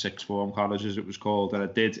Widnes Sixth Form College as it was called. And I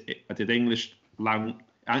did English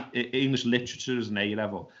literature as an A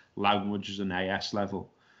level, language as an AS level.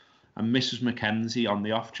 And Mrs. Mackenzie, on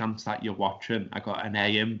the off chance that you're watching, I got an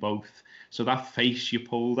A in both. So that face you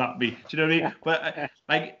pulled at me, do you know what I mean?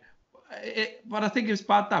 But but I think it's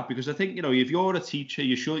bad that, because I think, if you're a teacher,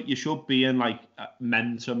 you should be in like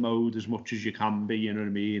mentor mode as much as you can be, you know what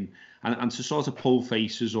I mean? And to sort of pull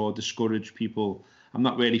faces or discourage people, I'm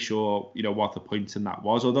not really sure, what the point in that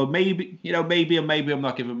was. Although maybe I'm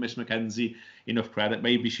not giving Miss Mackenzie enough credit.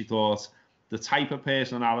 Maybe she thought the type of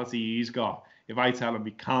personality he's got, if I tell him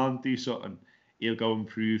he can't do something, he'll go and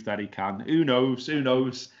prove that he can. Who knows? Who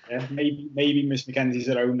knows? Yeah, maybe Miss Mackenzie's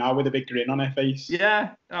at home now with a big grin on her face.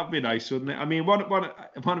 Yeah, that'd be nice, wouldn't it? I mean, one of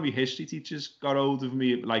my history teachers got hold of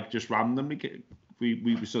me, like, just randomly.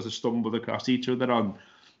 We sort of stumbled across each other on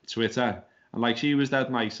Twitter, and like, she was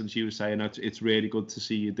that nice, and she was saying it's really good to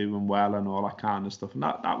see you doing well and all that kind of stuff, and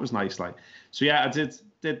that was nice. Like, so yeah, I did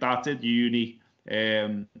that. Did uni.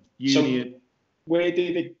 So where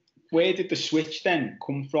did the switch then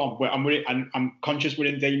come from? I'm conscious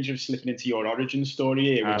we're in danger of slipping into your origin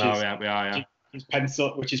story here, which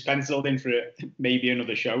is penciled in for maybe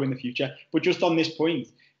another show in the future. But just on this point,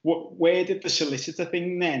 where did the solicitor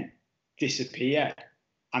thing then disappear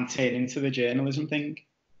and turn into the journalism thing?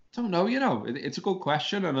 I don't know. It's a good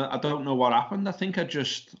question, and I don't know what happened. I think I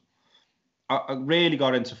really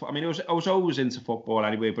got into. I mean, I was always into football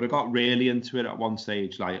anyway, but I got really into it at one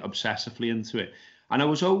stage, like obsessively into it. And I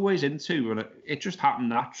was always into it. It just happened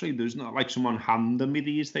naturally. There's not like someone handing me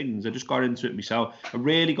these things. I just got into it myself. I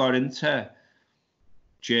really got into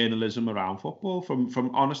journalism around football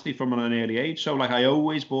from honestly from an early age. So like, I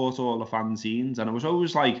always bought all the fanzines, and I was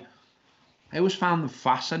always like, I always found them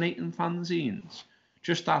fascinating, fanzines,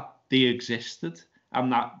 just that they existed and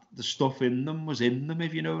that the stuff in them was in them,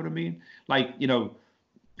 if you know what I mean. Like,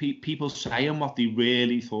 people saying what they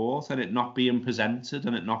really thought, and it not being presented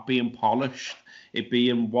and it not being polished, it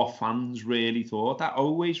being what fans really thought. That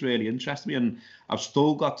always really interested me, and I've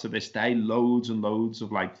still got to this day loads and loads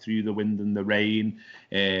of like Through the Wind and the Rain,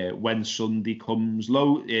 When Sunday Comes,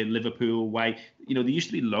 Liverpool Way. There used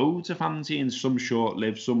to be loads of fanzines, some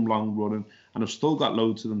short-lived, some long-running, and I've still got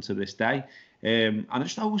loads of them to this day. And I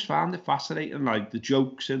just always found it fascinating, like the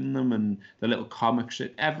jokes in them and the little comics,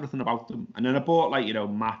 everything about them. And then I bought like,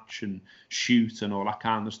 Match and Shoot and all that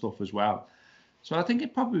kind of stuff as well. So I think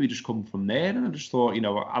it probably just come from there, and I just thought,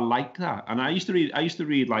 I like that. And I used to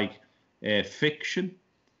read like fiction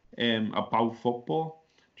about football.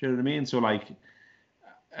 Do you know what I mean? So like,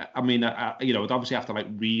 I mean, I'd obviously have to like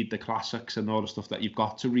read the classics and all the stuff that you've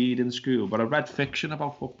got to read in school, but I read fiction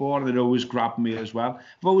about football, and it always grabbed me as well.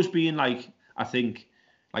 I've always been like, I think,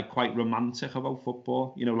 like quite romantic about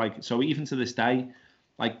football, like, so even to this day,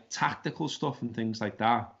 like tactical stuff and things like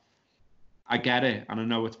that, I get it, and I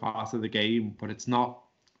know it's part of the game, but it's not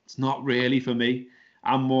really for me.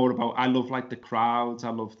 I'm more about, I love like the crowds, I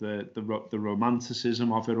love the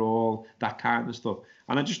romanticism of it all, that kind of stuff.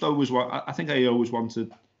 And I just always I think I always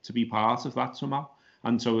wanted to be part of that somehow.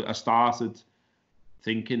 And so I started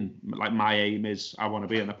thinking, like, my aim is I want to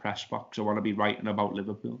be in the press box, I want to be writing about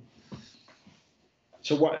Liverpool.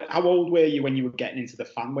 So how old were you when you were getting into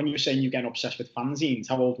when you were saying you're getting obsessed with fanzines,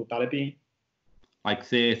 how old would that have been? Like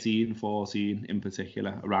 13, 14 in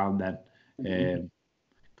particular, around then.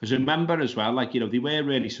 Because remember as well, like, they were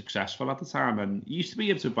really successful at the time, and you used to be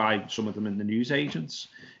able to buy some of them in the newsagents.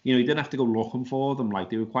 You didn't have to go looking for them. Like,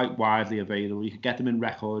 they were quite widely available. You could get them in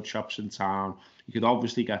record shops in town. You could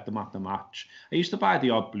obviously get them at the Match. I used to buy the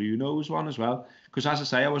odd Blue Nose one as well, because, as I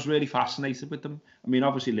say, I was really fascinated with them. I mean,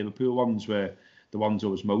 obviously Liverpool ones were the ones I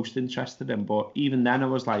was most interested in, but even then I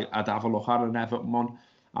was like, I'd have a look at an Everton one,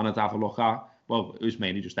 and I'd have a look at, well, it was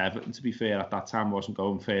mainly just Everton, to be fair. At that time, I wasn't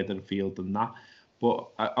going further afield than that. But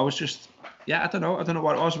I was just, I don't know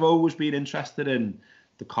what it was. I've always been interested in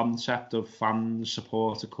the concept of fans,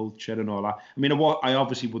 supporter culture and all that. I mean, I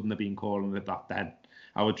obviously wouldn't have been calling it that then.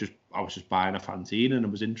 I was just buying a fanzine and I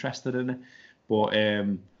was interested in it. But,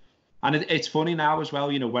 and it's funny now as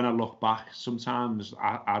well, when I look back sometimes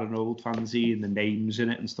at an old fanzine, the names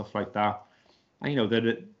in it and stuff like that. And,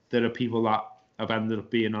 there are people that have ended up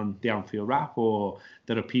being on the Anfield Wrap, or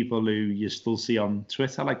there are people who you still see on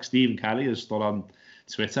Twitter, like Stephen Kelly is still on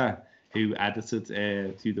Twitter, who edited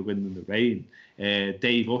Through the Wind and the Rain.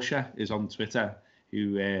 Dave Usher is on Twitter,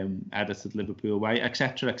 who edited Liverpool Way,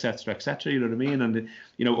 etc., etc., etc. You know what I mean? And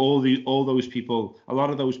all those people, a lot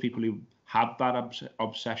of those people who had that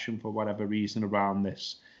obsession for whatever reason around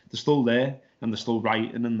this, they're still there, and they're still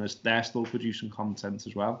writing, and they're still producing content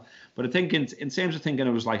as well. But I think in terms of thinking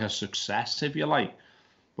it was like a success, if you like,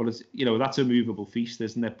 but it's, that's a movable feast,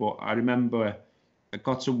 isn't it? But I remember I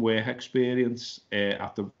got some work experience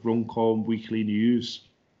at the Runcorn Weekly News,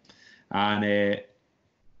 and it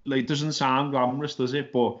doesn't sound glamorous, does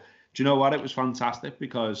it? But do you know what? It was fantastic,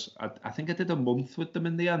 because I think I did a month with them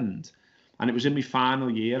in the end, and it was in my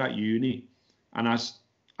final year at uni, and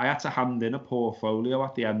I had to hand in a portfolio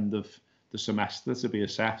at the end of the semester to be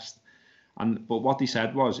assessed. But what they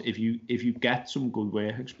said was, if you get some good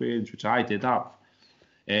work experience, which I did have,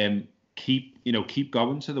 keep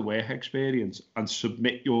going to the work experience and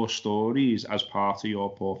submit your stories as part of your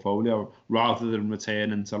portfolio, rather than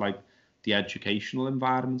returning to like the educational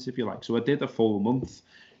environment, if you like. So I did a full month,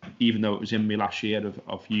 even though it was in my last year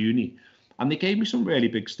of uni. And they gave me some really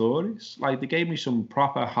big stories. Like, they gave me some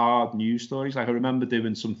proper hard news stories. Like, I remember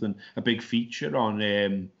doing a big feature on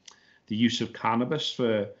the use of cannabis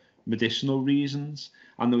for medicinal reasons.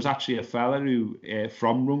 And there was actually a fella who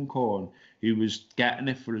from Runcorn who was getting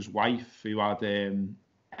it for his wife who had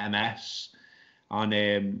MS.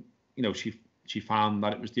 And, she found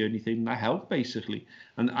that it was the only thing that helped, basically.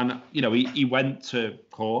 And he went to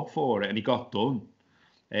court for it and he got done.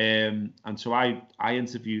 And so I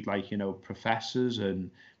interviewed professors and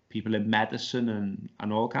people in medicine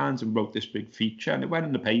and all kinds, and wrote this big feature, and it went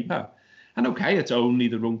in the paper. And okay, it's only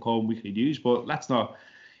the Runcorn Weekly News, but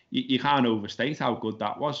you can't overstate how good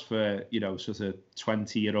that was for sort of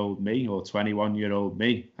 20-year-old me or 21-year-old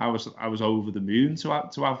me. I was over the moon to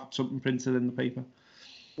have something printed in the paper.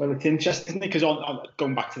 Well, it's interesting because on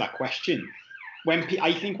going back to that question,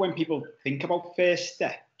 I think when people think about first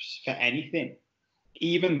steps for anything,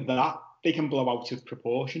 even that they can blow out of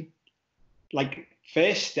proportion. Like,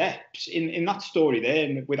 first steps in that story there,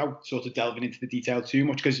 and without sort of delving into the detail too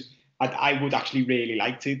much, because I would actually really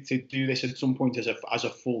like to do this at some point as a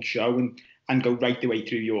full show and go right the way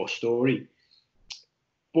through your story.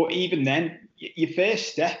 But even then, your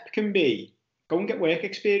first step can be go and get work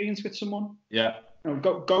experience with someone. Yeah.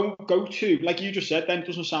 Go to, like you just said, then, it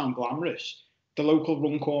doesn't sound glamorous, the local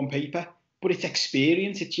Runcorn paper, but it's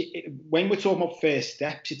experience. When we're talking about first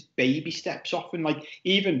steps, it's baby steps often. Like,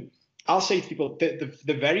 even I'll say to people,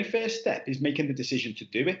 the very first step is making the decision to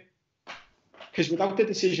do it. Because without the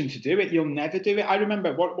decision to do it, you'll never do it. I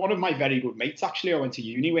remember one of my very good mates, actually, I went to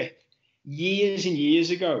uni with, years and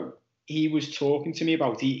years ago, he was talking to me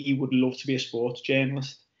about he would love to be a sports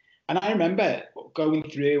journalist. And I remember going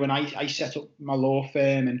through, and I set up my law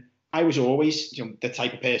firm, and I was always the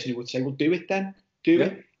type of person who would say, well, do it then, do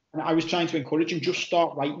it. And I was trying to encourage him, just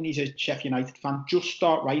start writing. He's a Sheffield United fan. Just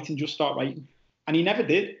start writing. And he never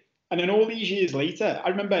did. And then all these years later, I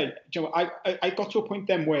remember, I got to a point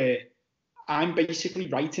then where I'm basically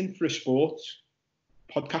writing for a sports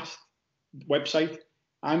podcast website.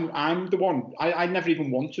 I'm the one. I never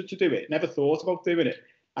even wanted to do it. Never thought about doing it.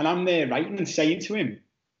 And I'm there writing and saying to him,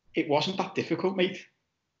 it wasn't that difficult, mate.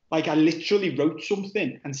 Like, I literally wrote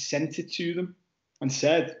something and sent it to them and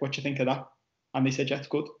said, what do you think of that? And they said, yeah, it's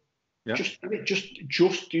good. Yeah.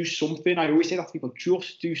 Just do something. I always say that to people,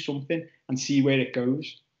 just do something and see where it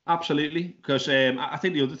goes. Absolutely. Because I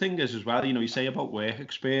think the other thing is as well, you say about work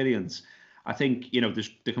experience. I think,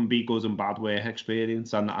 there can be good and bad work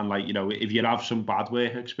experience. And if you have some bad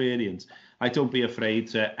work experience, don't be afraid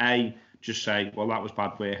to, just say, well, that was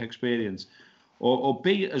bad work experience. Or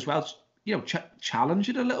B, as well, challenge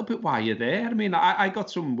it a little bit while you're there. I mean, I got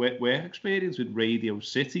some work experience with Radio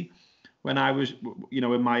City when I was,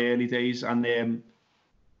 in my early days, and it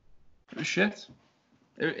was shit.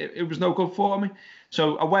 It was no good for me.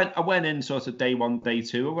 So I went in sort of day 1, day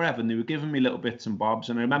 2, or whatever, and they were giving me little bits and bobs.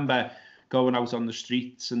 And I remember going out on the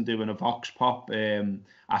streets and doing a vox pop,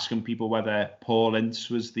 asking people whether Paul Ince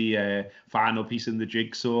was the final piece in the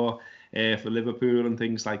jigsaw for Liverpool and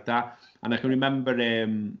things like that. And I can remember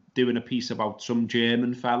doing a piece about some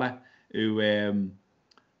German fella who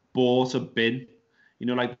bought a bin,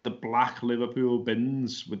 like the black Liverpool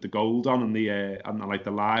bins with the gold on and the like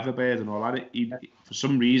the liver bird and all that. For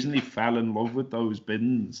some reason, he fell in love with those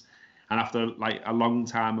bins, and after like a long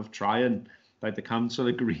time of trying, like the council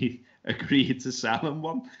agreed to sell him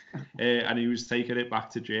one, and he was taking it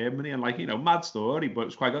back to Germany, and mad story, but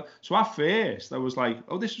it's quite good. So at first, I was like,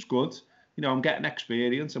 oh, this is good. I'm getting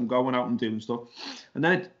experience. I'm going out and doing stuff. And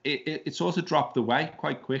then it sort of dropped away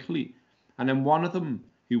quite quickly. And then one of them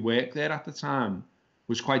who worked there at the time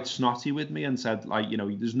was quite snotty with me and said,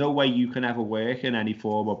 there's no way you can ever work in any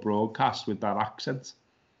form of broadcast with that accent.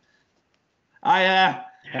 Here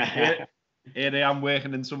I am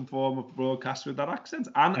working in some form of broadcast with that accent.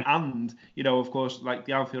 And of course, like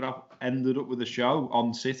the Anfield Wrap ended up with a show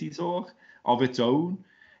on City Talk of its own.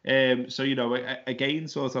 So, again,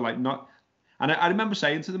 sort of like not... And I remember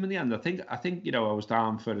saying to them in the end, I think I was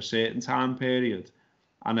down for a certain time period,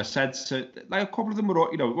 and I said to, like, a couple of them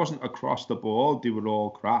were, it wasn't across the board, they were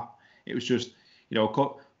all crap. It was just, a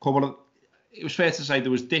couple of, it was fair to say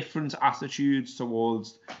there was different attitudes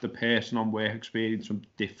towards the person on work experience from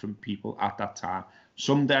different people at that time.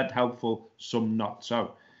 Some dead helpful, some not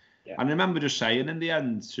so. Yeah. And I remember just saying in the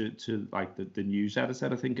end to like the news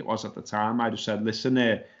editor, I think it was at the time, I just said, listen,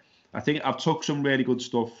 I think I've took some really good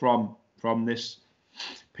stuff from this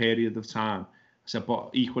period of time. I said,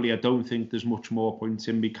 but equally, I don't think there's much more point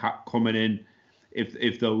in me coming in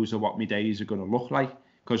if those are what my days are going to look like.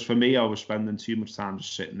 Because for me, I was spending too much time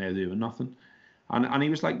just sitting there doing nothing. And he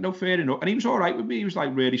was like, no, fair enough. And he was all right with me. He was like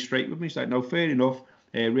really straight with me. He's like, no, fair enough.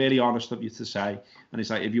 Really honest of you to say. And he's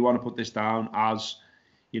like, if you want to put this down as,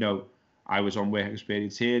 I was on work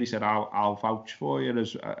experience here. He said, I'll vouch for you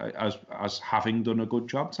as having done a good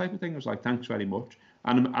job type of thing. I was like, thanks very much.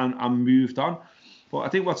 And moved on. But I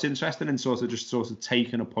think what's interesting in sort of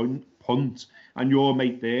taking a punt, and your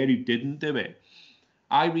mate there who didn't do it,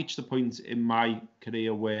 I reached a point in my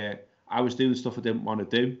career where I was doing stuff I didn't want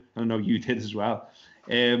to do. I know you did as well.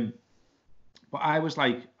 But I was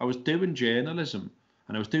doing journalism,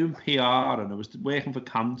 and I was doing PR, and I was working for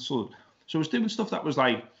council. So I was doing stuff that was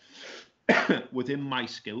like within my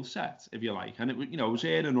skill set, if you like. And it, I was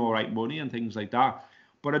earning all right money and things like that.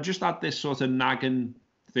 But I just had this sort of nagging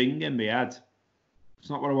thing in my head. It's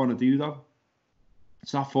not what I want to do, though.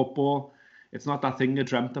 It's not football. It's not that thing I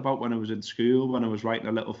dreamt about when I was in school, when I was writing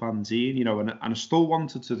a little fanzine, and I still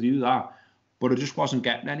wanted to do that, but I just wasn't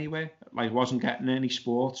getting anywhere. Like, I wasn't getting any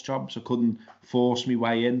sports jobs. I couldn't force my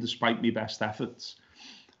way in despite my best efforts.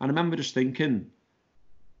 And I remember just thinking, I'm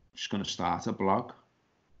just going to start a blog.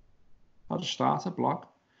 I'll just start a blog.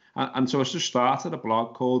 And so I just started a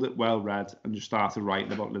blog, called it Well Read, and just started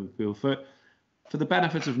writing about Liverpool for the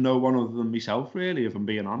benefit of no one other than myself, really, if I'm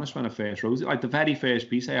being honest, when I first wrote it. Like, the very first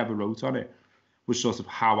piece I ever wrote on it was sort of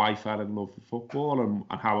how I fell in love with football and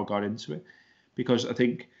how I got into it. Because I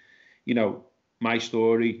think, my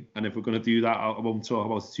story, and if we're going to do that, I won't talk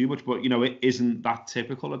about it too much, but, it isn't that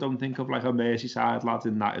typical, I don't think, of like a Merseyside lad,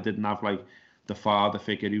 in that I didn't have like the father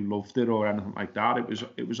figure who loved it or anything like that.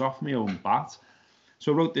 It was off my own bat.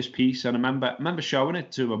 So I wrote this piece, and I remember showing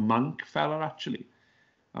it to a monk fella, actually.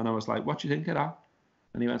 And I was like, what do you think of that?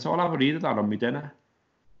 And he went, I'll have a read of that on my dinner.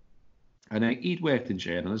 And he'd worked in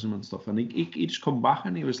journalism and stuff. And he just come back,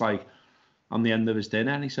 and he was like, on the end of his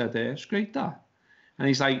dinner, and he said, it's great, that. And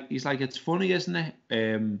he's like, it's funny, isn't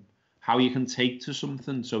it? How you can take to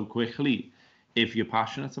something so quickly if you're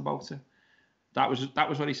passionate about it. That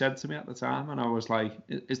was what he said to me at the time. And I was like,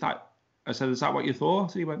 is that what you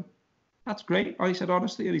thought? And he went, that's great. I said,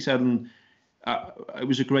 honestly. And he said, it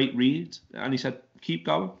was a great read. And he said, keep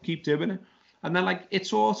going, keep doing it. And then, like, it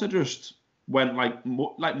sort of just went like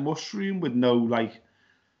mushroom with no, like,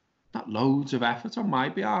 not loads of effort on my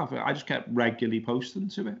behalf. I just kept regularly posting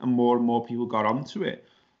to it, and more people got onto it.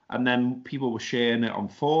 And then people were sharing it on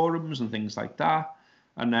forums and things like that.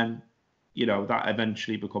 And then, that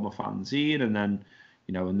eventually become a fanzine. And then,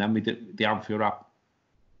 and then we did the Anfield Wrap.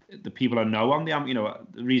 The people I know on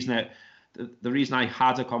the reason I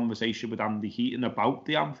had a conversation with Andy Heaton about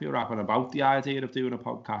the Anfield Wrap and about the idea of doing a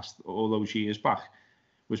podcast all those years back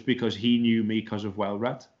was because he knew me because of Well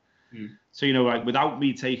Read. Mm. So, like, without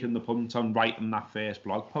me taking the punt on writing that first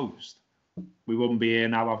blog post, we wouldn't be here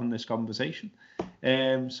now having this conversation.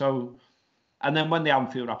 And then when the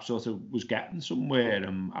Anfield Wrap sort of was getting somewhere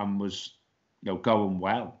and was, going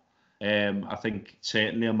well, I think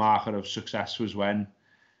certainly a marker of success was when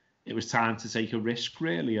it was time to take a risk,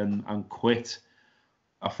 really, and quit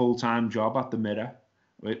a full-time job at the Mirror,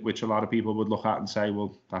 which a lot of people would look at and say,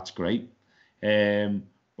 well, that's great.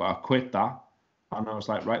 But I quit that, and I was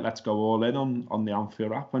like, right, let's go all in on the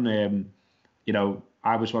Anfield Wrap. And,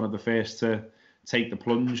 I was one of the first to take the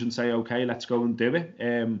plunge and say, okay, let's go and do it.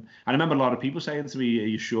 And I remember a lot of people saying to me, are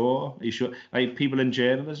you sure? Are you sure? Like, people in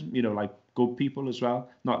journalism, like good people as well,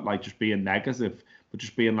 not like just being negative, but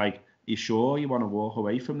just being like, are you sure you want to walk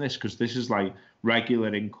away from this? Because this is like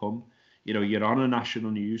regular income. You're on a national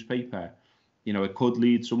newspaper. It could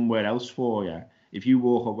lead somewhere else for you. If you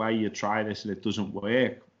walk away, you try this and it doesn't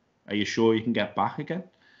work, are you sure you can get back again?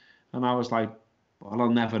 And I was like, well, I'll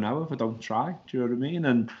never know if I don't try. Do you know what I mean?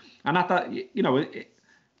 And at that,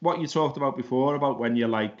 what you talked about before about when you're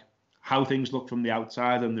like, how things look from the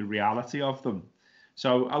outside and the reality of them.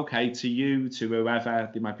 So, okay, to you, to whoever,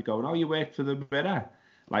 they might be going, oh, you work for the Mirror,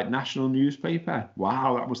 like national newspaper.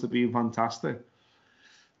 Wow, that must have been fantastic.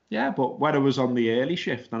 Yeah, but when I was on the early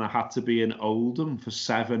shift and I had to be in Oldham for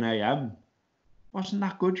 7 a.m, wasn't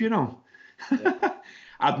that good, Yeah.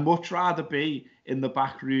 I'd much rather be in the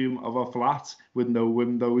back room of a flat with no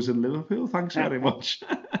windows in Liverpool. Thanks very much.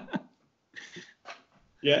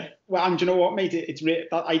 Yeah. Well, and do you know what, mate?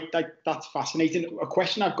 That's fascinating. A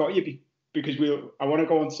question I've got you, because I want to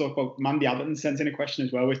go on to talk about Mandy Atherton sent in a question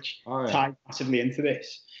as well, which tied massively into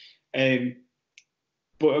this.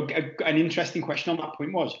 But an interesting question on that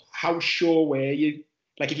point was, how sure were you?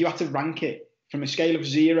 Like, if you had to rank it from a scale of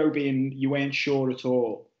 0 being you weren't sure at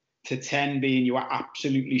all, to 10 being you were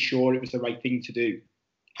absolutely sure it was the right thing to do,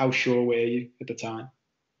 how sure were you at the time?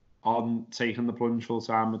 On taking the plunge full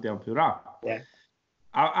time with the Anfield Wrap? Yeah.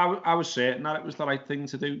 I was certain that it was the right thing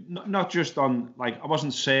to do. Not just on, like, I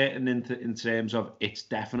wasn't certain in terms of it's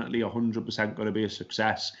definitely 100% going to be a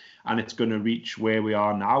success and it's going to reach where we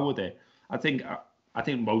are now with it. I think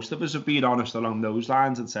most of us have been honest along those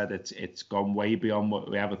lines and said it's gone way beyond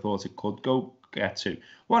what we ever thought it could get to.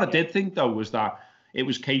 What I did think though was that it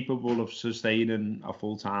was capable of sustaining a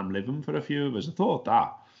full-time living for a few of us. I thought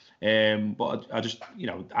that. But I just,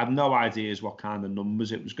 I have no ideas what kind of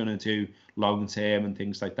numbers it was going to do long term and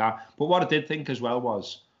things like that. But what I did think as well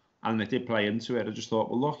was, and it did play into it, I just thought,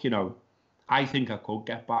 well, look, I think I could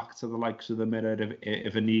get back to the likes of the Mirror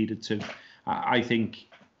if I needed to. I think,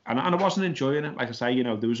 and I wasn't enjoying it. Like I say,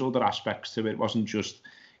 there was other aspects to it. It wasn't just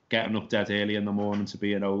getting up dead early in the morning to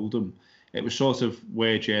be an Oldham. It was sort of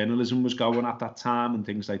where journalism was going at that time and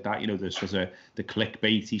things like that. The sort of the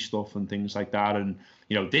clickbaity stuff and things like that. And,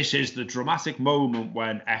 this is the dramatic moment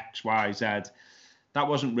when X, Y, Z. That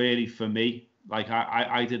wasn't really for me. Like,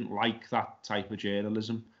 I didn't like that type of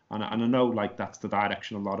journalism. And I know, like, that's the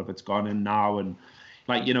direction a lot of it's gone in now. And,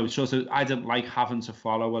 like, sort of, I didn't like having to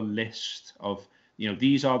follow a list of,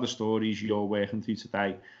 these are the stories you're working through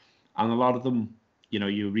today. And a lot of them,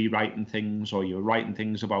 you're rewriting things, or you're writing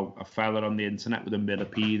things about a fella on the internet with a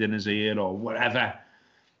millipede in his ear or whatever.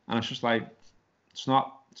 And it's just like, it's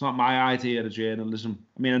not my idea of journalism.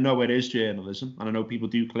 I mean, I know it is journalism, and I know people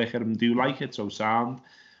do click it and do like it, so sound,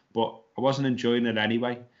 but I wasn't enjoying it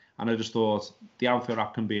anyway. And I just thought the Anfield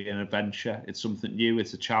Wrap can be an adventure. It's something new.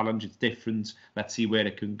 It's a challenge. It's different. Let's see where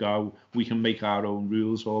it can go. We can make our own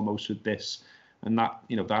rules almost with this. And that,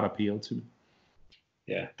 that appealed to me.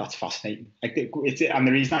 Yeah, that's fascinating. And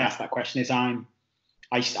the reason I asked that question is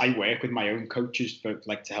I work with my own coaches to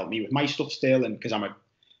help me with my stuff still, and because I'm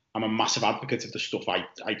a massive advocate of the stuff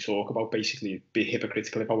I talk about. Basically, it'd be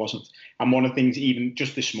hypocritical if I wasn't. And one of the things, even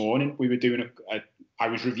just this morning, we were doing I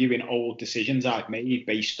was reviewing old decisions I've made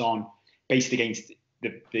based against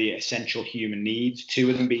the essential human needs. Two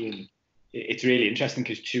of them being, it's really interesting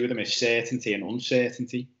because two of them is certainty and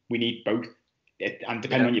uncertainty. We need both. And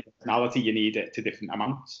depending on your personality, you need it to different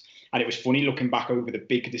amounts. And it was funny looking back over the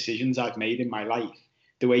big decisions I've made in my life.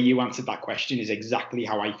 The way you answered that question is exactly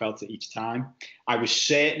how I felt at each time. I was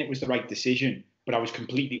certain it was the right decision, but I was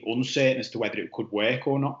completely uncertain as to whether it could work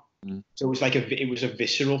or not. So it was like it was a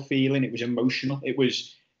visceral feeling. It was emotional. It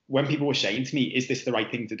was when people were saying to me, "Is this the right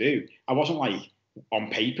thing to do?" I wasn't like,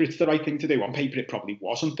 on paper it's the right thing to do. On paper it probably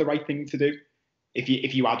wasn't the right thing to do.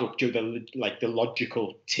 If you add up the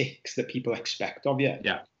logical ticks that people expect of you.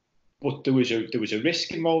 Yeah. But there was a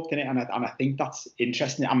risk involved in it, and I think that's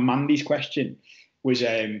interesting. And Mandy's question was,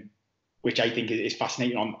 which I think is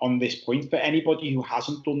fascinating on this point for anybody who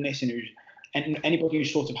hasn't done this and anybody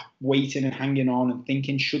who's sort of waiting and hanging on and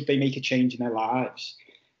thinking, should they make a change in their lives?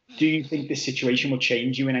 Do you think this situation will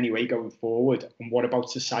change you in any way going forward? And what about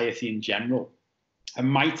society in general?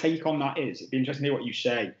 And my take on that is, it'd be interesting to hear what you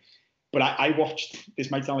say. But I watched,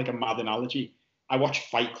 this might sound like a mad analogy, I watched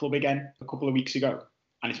Fight Club again a couple of weeks ago.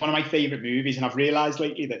 And it's one of my favourite movies. And I've realised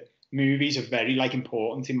lately that movies are very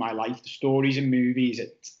important in my life. The stories in movies at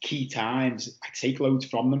key times, I take loads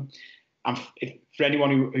from them. And for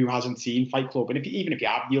anyone who hasn't seen Fight Club, and even if you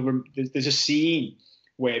have, there's a scene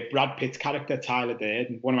where Brad Pitt's character, Tyler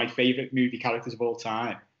Durden, one of my favourite movie characters of all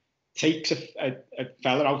time, takes a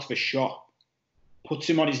fella out of a shop, puts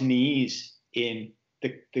him on his knees in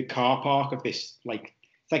the car park of this, it's like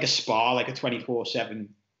a spa, like a 24/7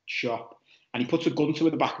 shop. And he puts a gun to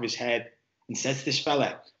the back of his head and says to this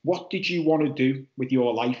fella, "What did you want to do with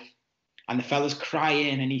your life?" And the fella's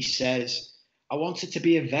crying and he says, "I wanted to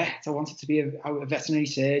be a vet. I wanted to be a veterinary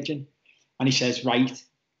surgeon." And he says, "Right,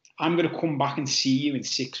 I'm going to come back and see you in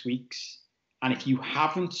 6 weeks. And if you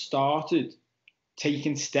haven't started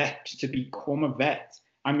taking steps to become a vet,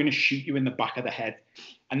 I'm going to shoot you in the back of the head."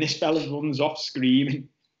 And this fella runs off screaming.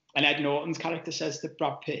 And Ed Norton's character says to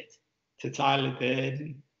Brad Pitt, to Tyler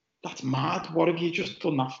Durden, "That's mad. What have you just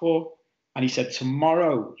done that for?" And he said,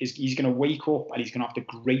 tomorrow he's going to wake up and he's going to have the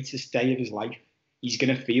greatest day of his life. He's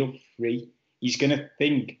going to feel free. He's going to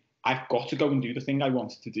think, I've got to go and do the thing I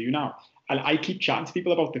wanted to do now. And I keep chatting to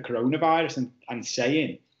people about the coronavirus and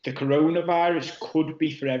saying the coronavirus could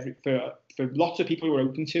be for lots of people who are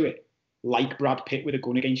open to it, like Brad Pitt with a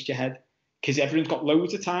gun against your head, because everyone's got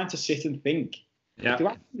loads of time to sit and think, do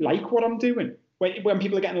I like what I'm doing? When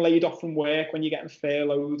people are getting laid off from work, when you're getting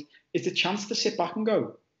furloughed, it's a chance to sit back and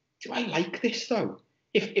go, do I like this though?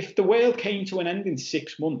 If the world came to an end in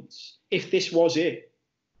 6 months, if this was it,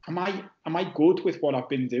 am I good with what I've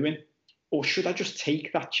been doing? Or should I just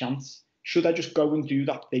take that chance? Should I just go and do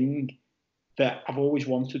that thing that I've always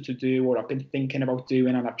wanted to do, or I've been thinking about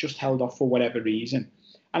doing, and I've just held off for whatever reason?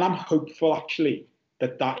 And I'm hopeful, actually,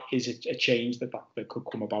 that is a change that could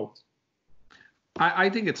come about. I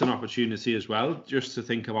think it's an opportunity as well, just to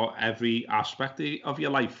think about every aspect of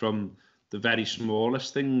your life, from the very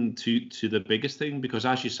smallest thing to the biggest thing, because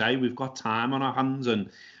as you say, we've got time on our hands, and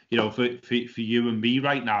for you and me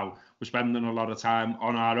right now, we're spending a lot of time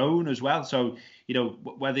on our own as well. So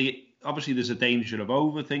whether obviously there's a danger of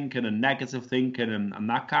overthinking and negative thinking and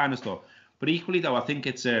that kind of stuff, but equally though, I think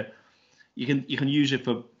it's you can use it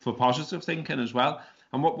for positive thinking as well.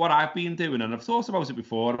 And what I've been doing, and I've thought about it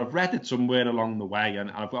before, I've read it somewhere along the way,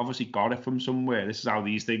 and I've obviously got it from somewhere. This is how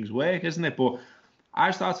these things work, isn't it? But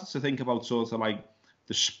I started to think about sort of like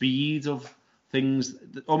the speed of things,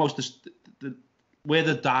 almost where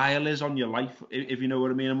the dial is on your life, if you know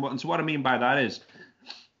what I mean. And so what I mean by that is,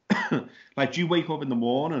 like, do you wake up in the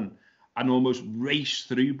morning and almost race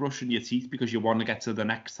through brushing your teeth because you want to get to the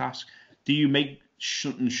next task? Do you make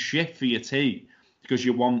something shit for your tea because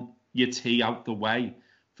you want your tea out the way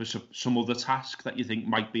for some other task that you think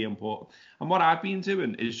might be important? And what I've been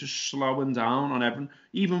doing is just slowing down on everything,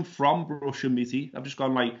 even from brushing my teeth. I've just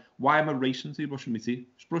gone like, why am I racing through brushing my teeth?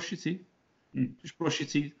 Just brush your teeth. Just brush your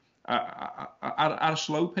teeth at a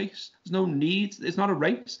slow pace. There's no need. It's not a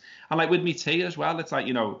race. And like with me tea as well, it's like,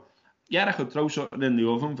 yeah, I could throw something in the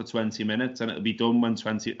oven for 20 minutes and it'll be done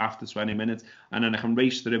after 20 minutes, and then I can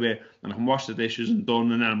race through it and I can wash the dishes and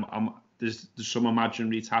done, and then there's some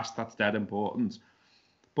imaginary task that's dead important.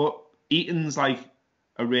 But eating's like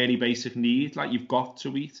a really basic need. Like, you've got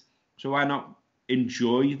to eat. So why not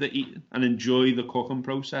enjoy the eating and enjoy the cooking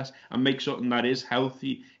process and make something that is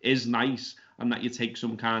healthy, is nice, and that you take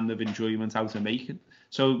some kind of enjoyment out of making?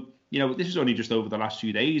 So, this is only just over the last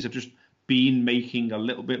few days. I've just been making a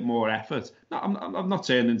little bit more effort. No, I'm not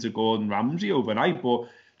turning into Gordon Ramsay overnight, but,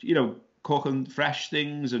 cooking fresh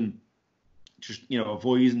things and just,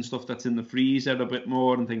 avoiding stuff that's in the freezer a bit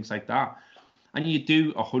more and things like that. And you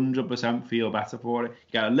do 100% feel better for it.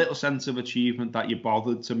 You get a little sense of achievement that you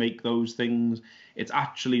bothered to make those things. It's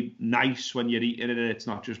actually nice when you're eating it. It's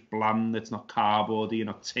not just bland. It's not cardboardy. You're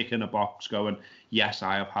not ticking a box going, yes,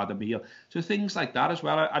 I have had a meal. So things like that as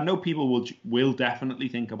well. I know people will definitely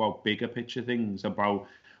think about bigger picture things, about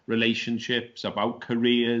relationships, about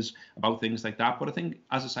careers, about things like that. But I think,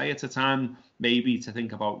 as I say, it's a time maybe to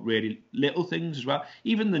think about really little things as well.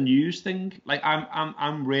 Even the news thing. Like,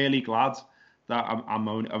 I'm really glad that I'm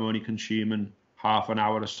only consuming half an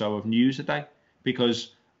hour or so of news a day,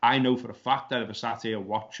 because I know for a fact that if I sat here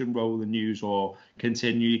watching rolling news or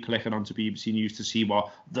continually clicking onto BBC News to see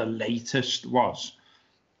what the latest was,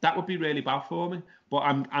 that would be really bad for me. But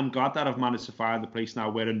I'm glad that I've managed to find a place now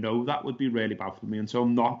where I know that would be really bad for me, and so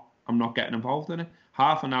I'm not getting involved in it.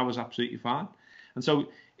 Half an hour is absolutely fine. And so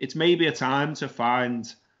it's maybe a time to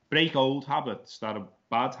break old habits that are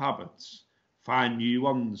bad habits, find new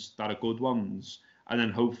ones that are good ones, and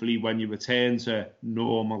then hopefully when you return to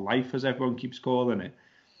normal life, as everyone keeps calling it,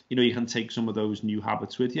 you can take some of those new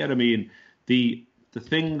habits with you. I mean, the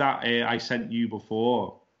thing that I sent you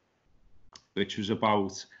before, which was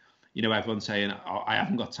about, everyone saying, oh, I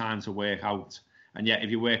haven't got time to work out. And yet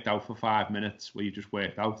if you worked out for 5 minutes, well, you just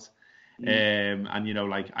worked out. And,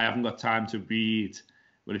 like, I haven't got time to read.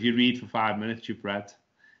 Well, if you read for 5 minutes, you've read.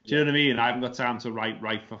 Do you know what I mean? I haven't got time to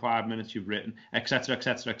write for 5 minutes, you've written, etc.,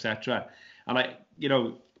 etc., etc.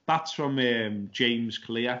 And that's from James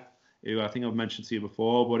Clear, who I think I've mentioned to you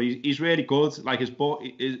before, but he's really good. Like, his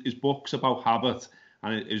book's about habit,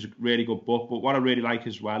 and it's a really good book. But what I really like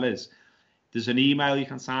as well is there's an email you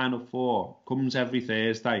can sign up for, comes every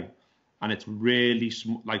Thursday, and it's really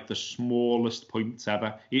like the smallest points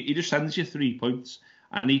ever. He just sends you 3 points,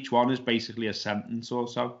 and each one is basically a sentence or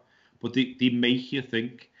so, but they make you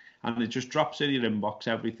think. And it just drops in your inbox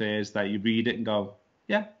every Thursday. You read it and go,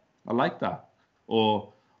 yeah, I like that.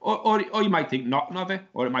 Or you might think nothing of it,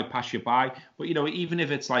 or it might pass you by. But, even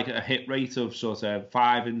if it's like a hit rate of sort of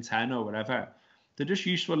 5 in 10 or whatever, they're just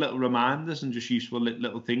useful little reminders and just useful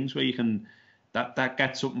little things where you can, that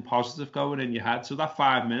gets something positive going in your head. So that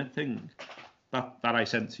 5-minute thing that I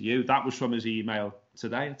sent to you, that was from his email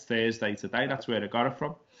today. It's Thursday today. That's where I got it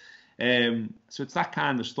from. So it's that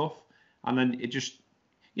kind of stuff. And then it just,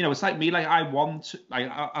 it's like me, like I've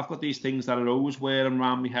got these things that are always wearing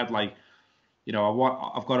around my head. Like,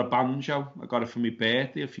 I've got a banjo. I got it for my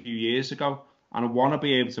birthday a few years ago, and I want to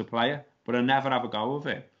be able to play it, but I never have a go of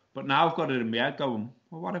it. But now I've got it in my head going,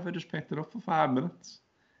 well, what if I just picked it up for 5 minutes?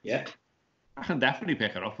 Yeah. I can definitely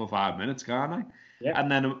pick it up for 5 minutes, can't I? Yeah. And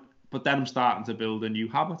then I'm starting to build a new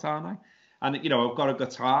habit, aren't I? And, I've got a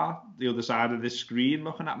guitar the other side of this screen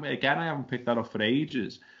looking at me. Again, I haven't picked that up for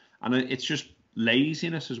ages. And it's just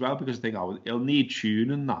laziness as well, because I think, it'll need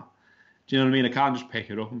tuning that. Do you know what I mean? I can't just pick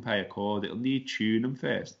it up and play a chord. It'll need tuning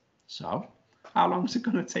first. So, how long is it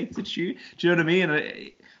going to take to tune? Do you know what I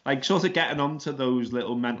mean? Like, sort of getting onto those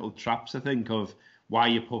little mental traps, I think, of why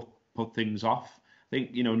you put things off. I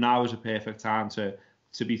think, now is a perfect time to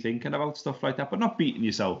be thinking about stuff like that, but not beating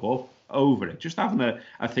yourself up over it. Just having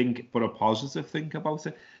a think, but a positive think about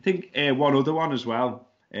it. I think one other one as well,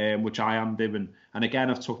 which I am doing, and again,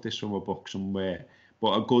 I've took this from a book somewhere,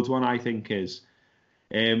 but a good one I think is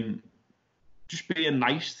just being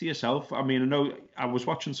nice to yourself. I mean, I know I was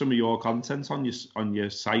watching some of your content on your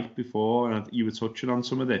site before, and you were touching on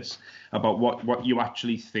some of this about what you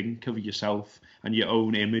actually think of yourself and your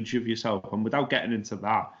own image of yourself. And without getting into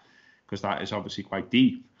that, because that is obviously quite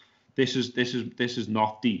deep, this is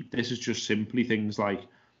not deep. This is just simply things like,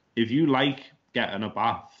 if you like getting a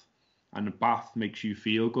bath and a bath makes you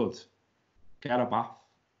feel good, get a bath.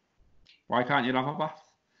 Why can't you have a bath?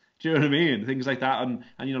 Do you know what I mean? Things like that. And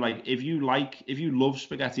like, if you love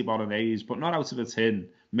spaghetti bolognese, but not out of a tin,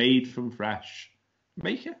 made from fresh,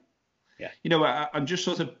 make it. Yeah. And just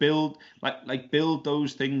sort of build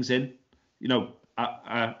those things in.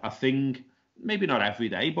 A thing, maybe not every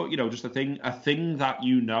day, but just a thing that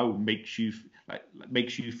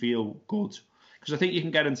makes you feel good. Because I think you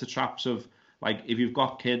can get into traps of, like, if you've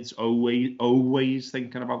got kids, always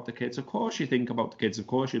thinking about the kids. Of course you think about the kids. Of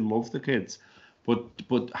course you love the kids.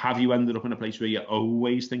 But have you ended up in a place where you're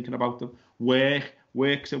always thinking about them?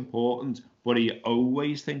 Work's important, but are you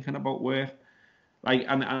always thinking about work? Like,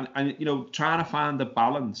 and trying to find a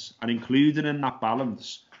balance and including in that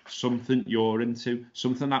balance something you're into,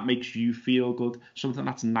 something that makes you feel good, something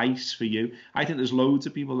that's nice for you. I think there's loads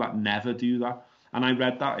of people that never do that. And I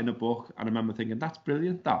read that in a book, and I remember thinking, that's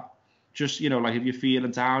brilliant, that. Just, like, if you're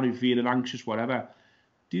feeling down, if you're feeling anxious, whatever,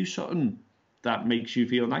 do something that makes you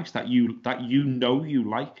feel nice, that you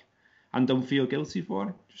like, and don't feel guilty for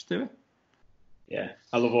it. Just do it. Yeah,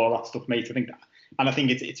 I love all that stuff, mate. I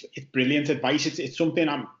think it's brilliant advice. It's something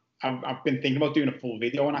I've been thinking about doing a full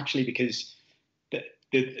video on, actually, because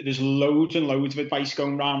there's loads and loads of advice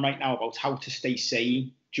going around right now about how to stay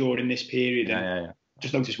sane during this period. Yeah.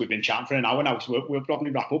 Just noticed we've been chatting for an hour now, so we'll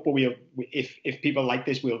probably wrap up. But if people like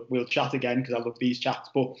this, we'll chat again, because I love these chats.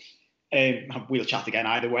 But we'll chat again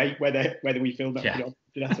either way, whether we feel that. Yeah.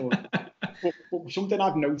 But something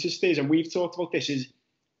I've noticed is, and we've talked about this, is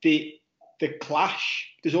the clash.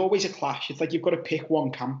 There's always a clash. It's like you've got to pick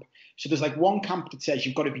one camp. So there's like one camp that says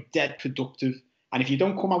you've got to be dead productive, and if you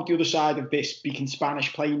don't come out the other side of this speaking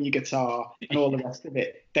Spanish, playing your guitar, and all the rest of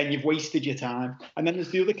it, then you've wasted your time. And then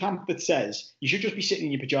there's the other camp that says you should just be sitting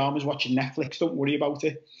in your pajamas watching Netflix. Don't worry about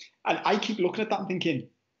it. And I keep looking at that and thinking,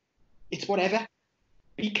 it's whatever.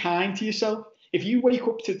 Be kind to yourself. If you wake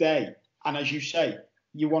up today and, as you say,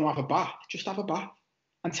 you want to have a bath, just have a bath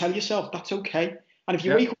and tell yourself that's okay. And if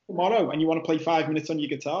you wake up tomorrow and you want to play 5 minutes on your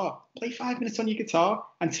guitar, play 5 minutes on your guitar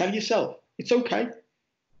and tell yourself it's okay.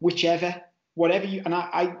 Whatever you, and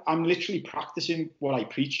I'm literally practicing what I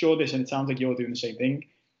preach, Jordan, and it sounds like you're doing the same thing.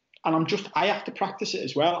 And I have to practice it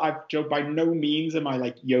as well. Joe, by no means am I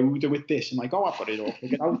like Yoda with this and like, oh, I've got it all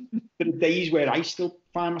figured out. There are days where I still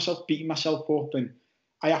find myself beating myself up, and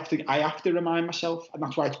I have to remind myself, and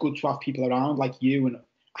that's why it's good to have people around like you and a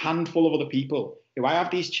handful of other people who I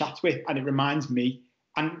have these chats with, and it reminds me.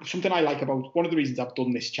 And something I like about one of the reasons I've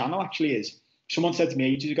done this channel actually is, someone said to me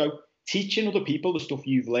ages ago, teaching other people the stuff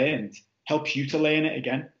you've learned helps you to learn it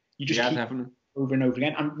again. You just keep definitely. Over and over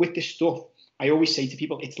again. And with this stuff, I always say to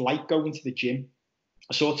people, it's like going to the gym.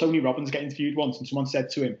 I saw Tony Robbins get interviewed once, and someone said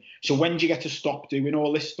to him, so when do you get to stop doing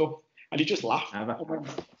all this stuff? And he just laughed. Never.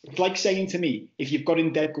 It's like saying to me, if you've got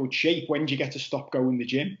in dead good shape, when do you get to stop going to the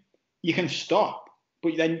gym? You can stop,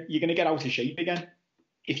 but then you're going to get out of shape again.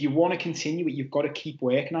 If you want to continue it, you've got to keep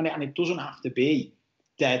working on it. And it doesn't have to be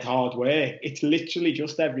dead hard work. It's literally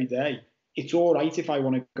just every day. It's all right if I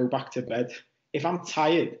want to go back to bed. If I'm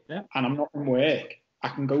tired and I'm not in work, I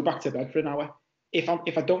can go back to bed for an hour. If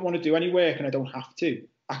I don't want to do any work and I don't have to,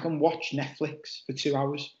 I can watch Netflix for 2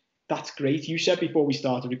 hours. That's great. You said before we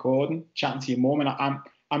started recording, chatting to your mum, and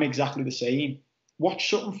I'm exactly the same. Watch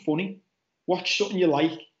something funny. Watch something you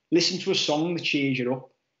like. Listen to a song that cheers you up.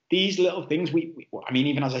 These little things, I mean,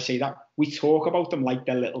 even as I say that, we talk about them like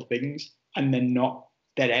they're little things, and they're not.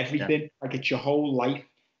 They're everything. Like, it's your whole life.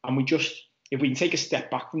 And if we can take a step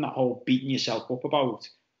back from that whole beating yourself up about,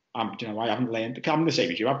 I haven't learned. I'm the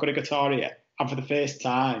same as you. I've got a guitar here, and for the first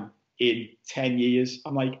time in 10 years,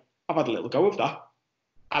 I'm like, I've had a little go of that.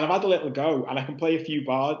 And I've had a little go, and I can play a few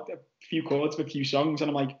chords of a few songs, and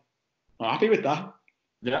I'm like, I'm happy with that.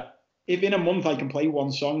 Yeah. If in a month I can play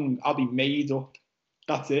one song, I'll be made up.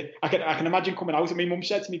 That's it. I can imagine coming out, and my mum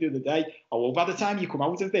said to me the other day, oh, well, by the time you come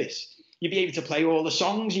out of this, you'd be able to play all the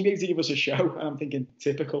songs, you'd be able to give us a show. And I'm thinking,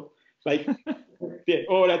 typical. Like,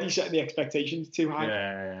 already setting the expectations too high.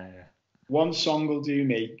 Yeah. One song will do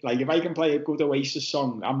me. Like, if I can play a good Oasis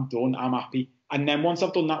song, I'm done, I'm happy. And then once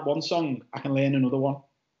I've done that one song, I can learn another one.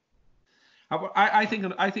 I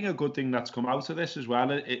think a good thing that's come out of this as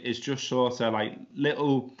well is just sort of like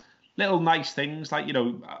little nice things, like, you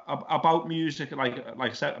know, about music. Like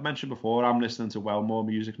I mentioned before, I'm listening to well more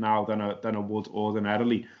music now than I would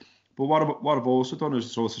ordinarily. But what I've also done is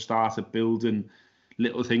sort of started building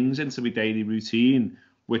little things into my daily routine,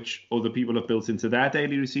 which other people have built into their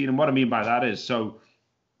daily routine. And what I mean by that is, so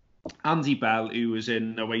Andy Bell, who was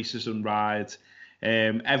in Oasis and Ride,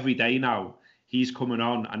 every day now, he's coming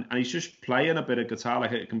on and he's just playing a bit of guitar.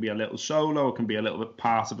 Like, it can be a little solo, it can be a little bit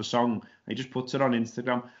part of a song. And he just puts it on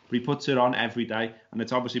Instagram, but he puts it on every day, and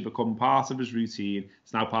it's obviously become part of his routine.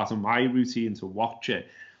 It's now part of my routine to watch it.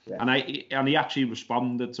 Yeah. And he actually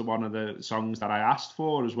responded to one of the songs that I asked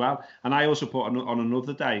for as well. And I also put on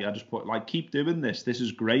another day, I just put, like, keep doing this. This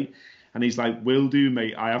is great. And he's like, will do,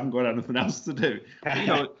 mate. I haven't got anything else to do. But, you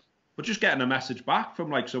know, but just getting a message back from,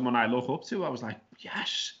 like, someone I look up to, I was like,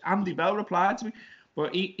 yes, Andy Bell replied to me.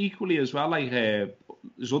 But equally as well, like,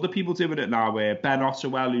 there's other people doing it now. Ben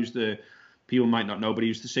Ottewell, who's people might not know, but he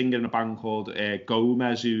used to sing in a band called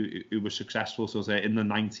Gomez, who was successful sort of in the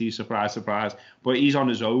 90s, surprise, surprise. But he's on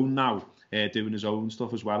his own now, doing his own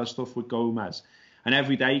stuff as well as stuff with Gomez. And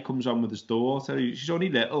every day he comes on with his daughter. She's only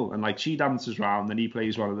little, and like, she dances around and he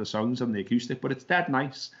plays one of the songs on the acoustic. But it's dead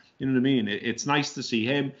nice, you know what I mean? It's nice to see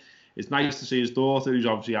him. It's nice to see his daughter, who's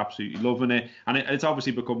obviously absolutely loving it, and it's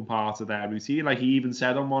obviously become part of their routine. Like, he even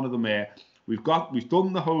said on one of them, we've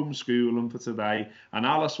done the homeschooling for today, and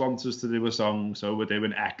Alice wants us to do a song, so we're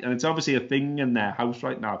doing Ek. And it's obviously a thing in their house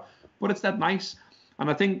right now, but it's that nice. And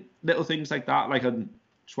I think little things like that, like, I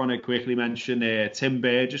just want to quickly mention Tim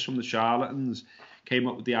Burgess from the Charlatans came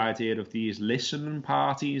up with the idea of these listening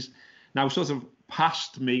parties. Now, sort of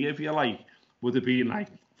past me, if you like, would have been like,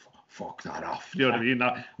 fuck that off, you know what I mean?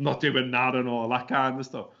 I'm not doing that and all that kind of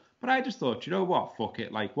stuff. But I just thought, you know what, fuck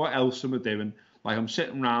it. Like, what else am I doing? Like, I'm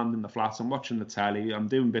sitting around in the flat, I'm watching the telly, I'm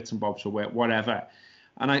doing bits and bobs or whatever.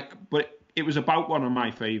 But it was about one of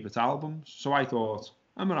my favourite albums. So I thought,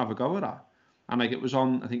 I'm going to have a go at that. And like, I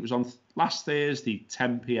think it was on last Thursday,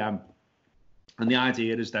 10 p.m. And the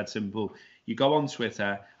idea is dead simple. You go on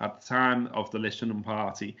Twitter at the time of the listening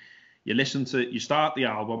party, you start the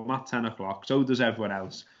album at 10 o'clock, so does everyone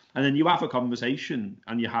else. And then you have a conversation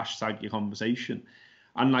and you hashtag your conversation.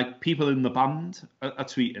 And like, people in the band are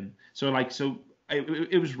tweeting. So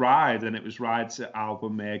it was Ride, and it was Ride's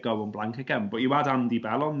album, Going Blank Again. But you had Andy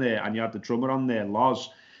Bell on there, and you had the drummer on there, Loz,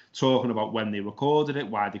 talking about when they recorded it,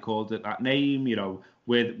 why they called it that name, you know,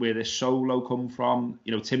 where this solo come from.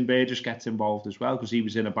 You know, Tim Burgess gets involved as well, because he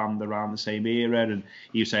was in a band around the same era, and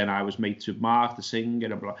he was saying, I was mates with Mark, the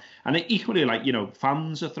singer, and blah. And equally, like, you know,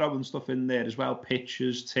 fans are throwing stuff in there as well,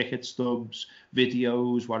 pictures, ticket stubs,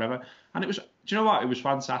 videos, whatever. And it was, do you know what? It was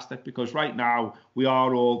fantastic, because right now we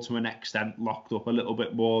are all, to an extent, locked up a little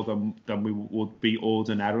bit more than we would be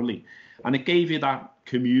ordinarily. And it gave you that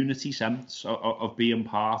community sense of being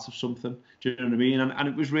part of something. Do you know what I mean? And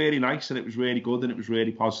it was really nice, and it was really good, and it was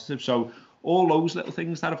really positive. So all those little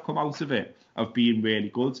things that have come out of it have been really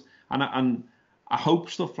good. And I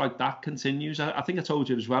hope stuff like that continues. I think I told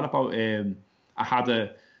you as well about I had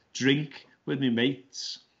a drink with my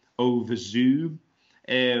mates over Zoom.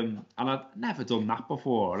 And I'd never done that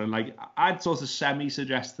before. And like, I'd sort of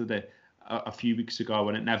semi-suggested it a few weeks ago,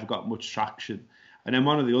 and it never got much traction. And then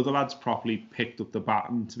one of the other lads properly picked up the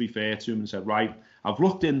baton, to be fair to him, and said, right, I've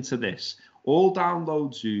looked into this. All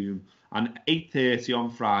download Zoom, and 8:30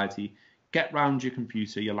 on Friday, get round your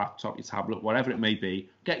computer, your laptop, your tablet, whatever it may be,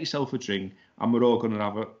 get yourself a drink, and we're all going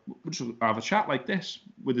to have a chat like this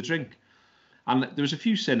with a drink. And there was a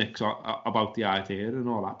few cynics about the idea and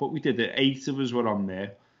all that, but we did it. 8 of us were on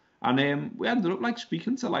there, and we ended up like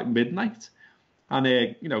speaking till like midnight. And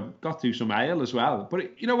you know, got through some ale as well.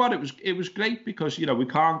 But you know what? It was great, because you know, we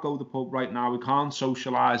can't go to the pub right now. We can't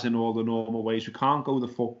socialise in all the normal ways. We can't go to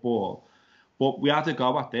football. But we had to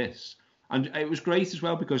go at this, and it was great as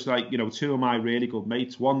well, because like, you know, 2 of my really good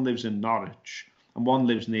mates, one lives in Norwich and one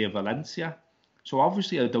lives near Valencia. So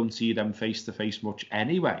obviously I don't see them face to face much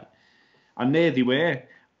anyway. And there they were,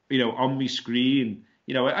 you know, on my screen.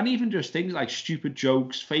 You know, and even just things like stupid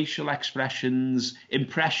jokes, facial expressions,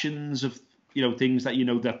 impressions of, you know, things that, you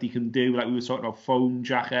know, that they can do. Like we were talking about Phone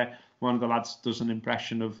Jacker. One of the lads does an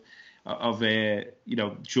impression of you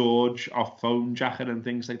know, George off Phone Jacker and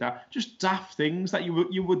things like that. Just daft things that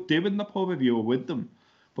you would do in the pub if you were with them.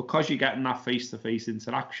 because you're getting that face-to-face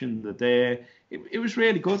interaction, they're there. It was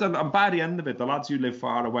really good. And by the end of it, the lads who live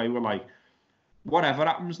far away were like, whatever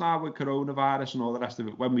happens now with coronavirus and all the rest of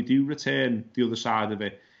it, when we do return the other side of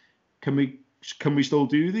it, can we still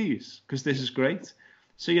do these? Because this is great.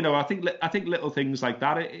 So, you know, I think little things like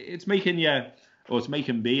that, it's making you, or it's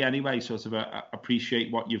making me anyway, sort of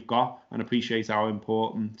appreciate what you've got and appreciate how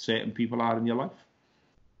important certain people are in your life.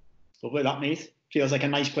 Lovely, that, mate. Feels like a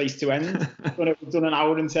nice place to end. We've done an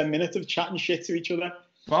hour and 10 minutes of chatting shit to each other.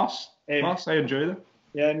 Boss, I enjoyed it.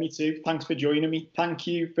 Yeah, me too. Thanks for joining me. Thank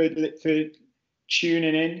you for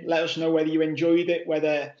tuning in. Let us know whether you enjoyed it,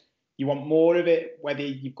 whether you want more of it, whether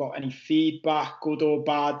you've got any feedback, good or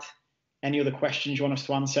bad, any other questions you want us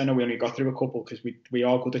to answer. I know we only got through a couple because we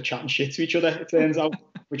are good at chatting shit to each other, it turns out,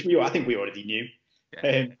 which I think we already knew.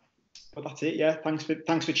 Yeah. But that's it, yeah. Thanks for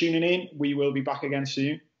tuning in. We will be back again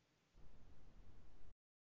soon.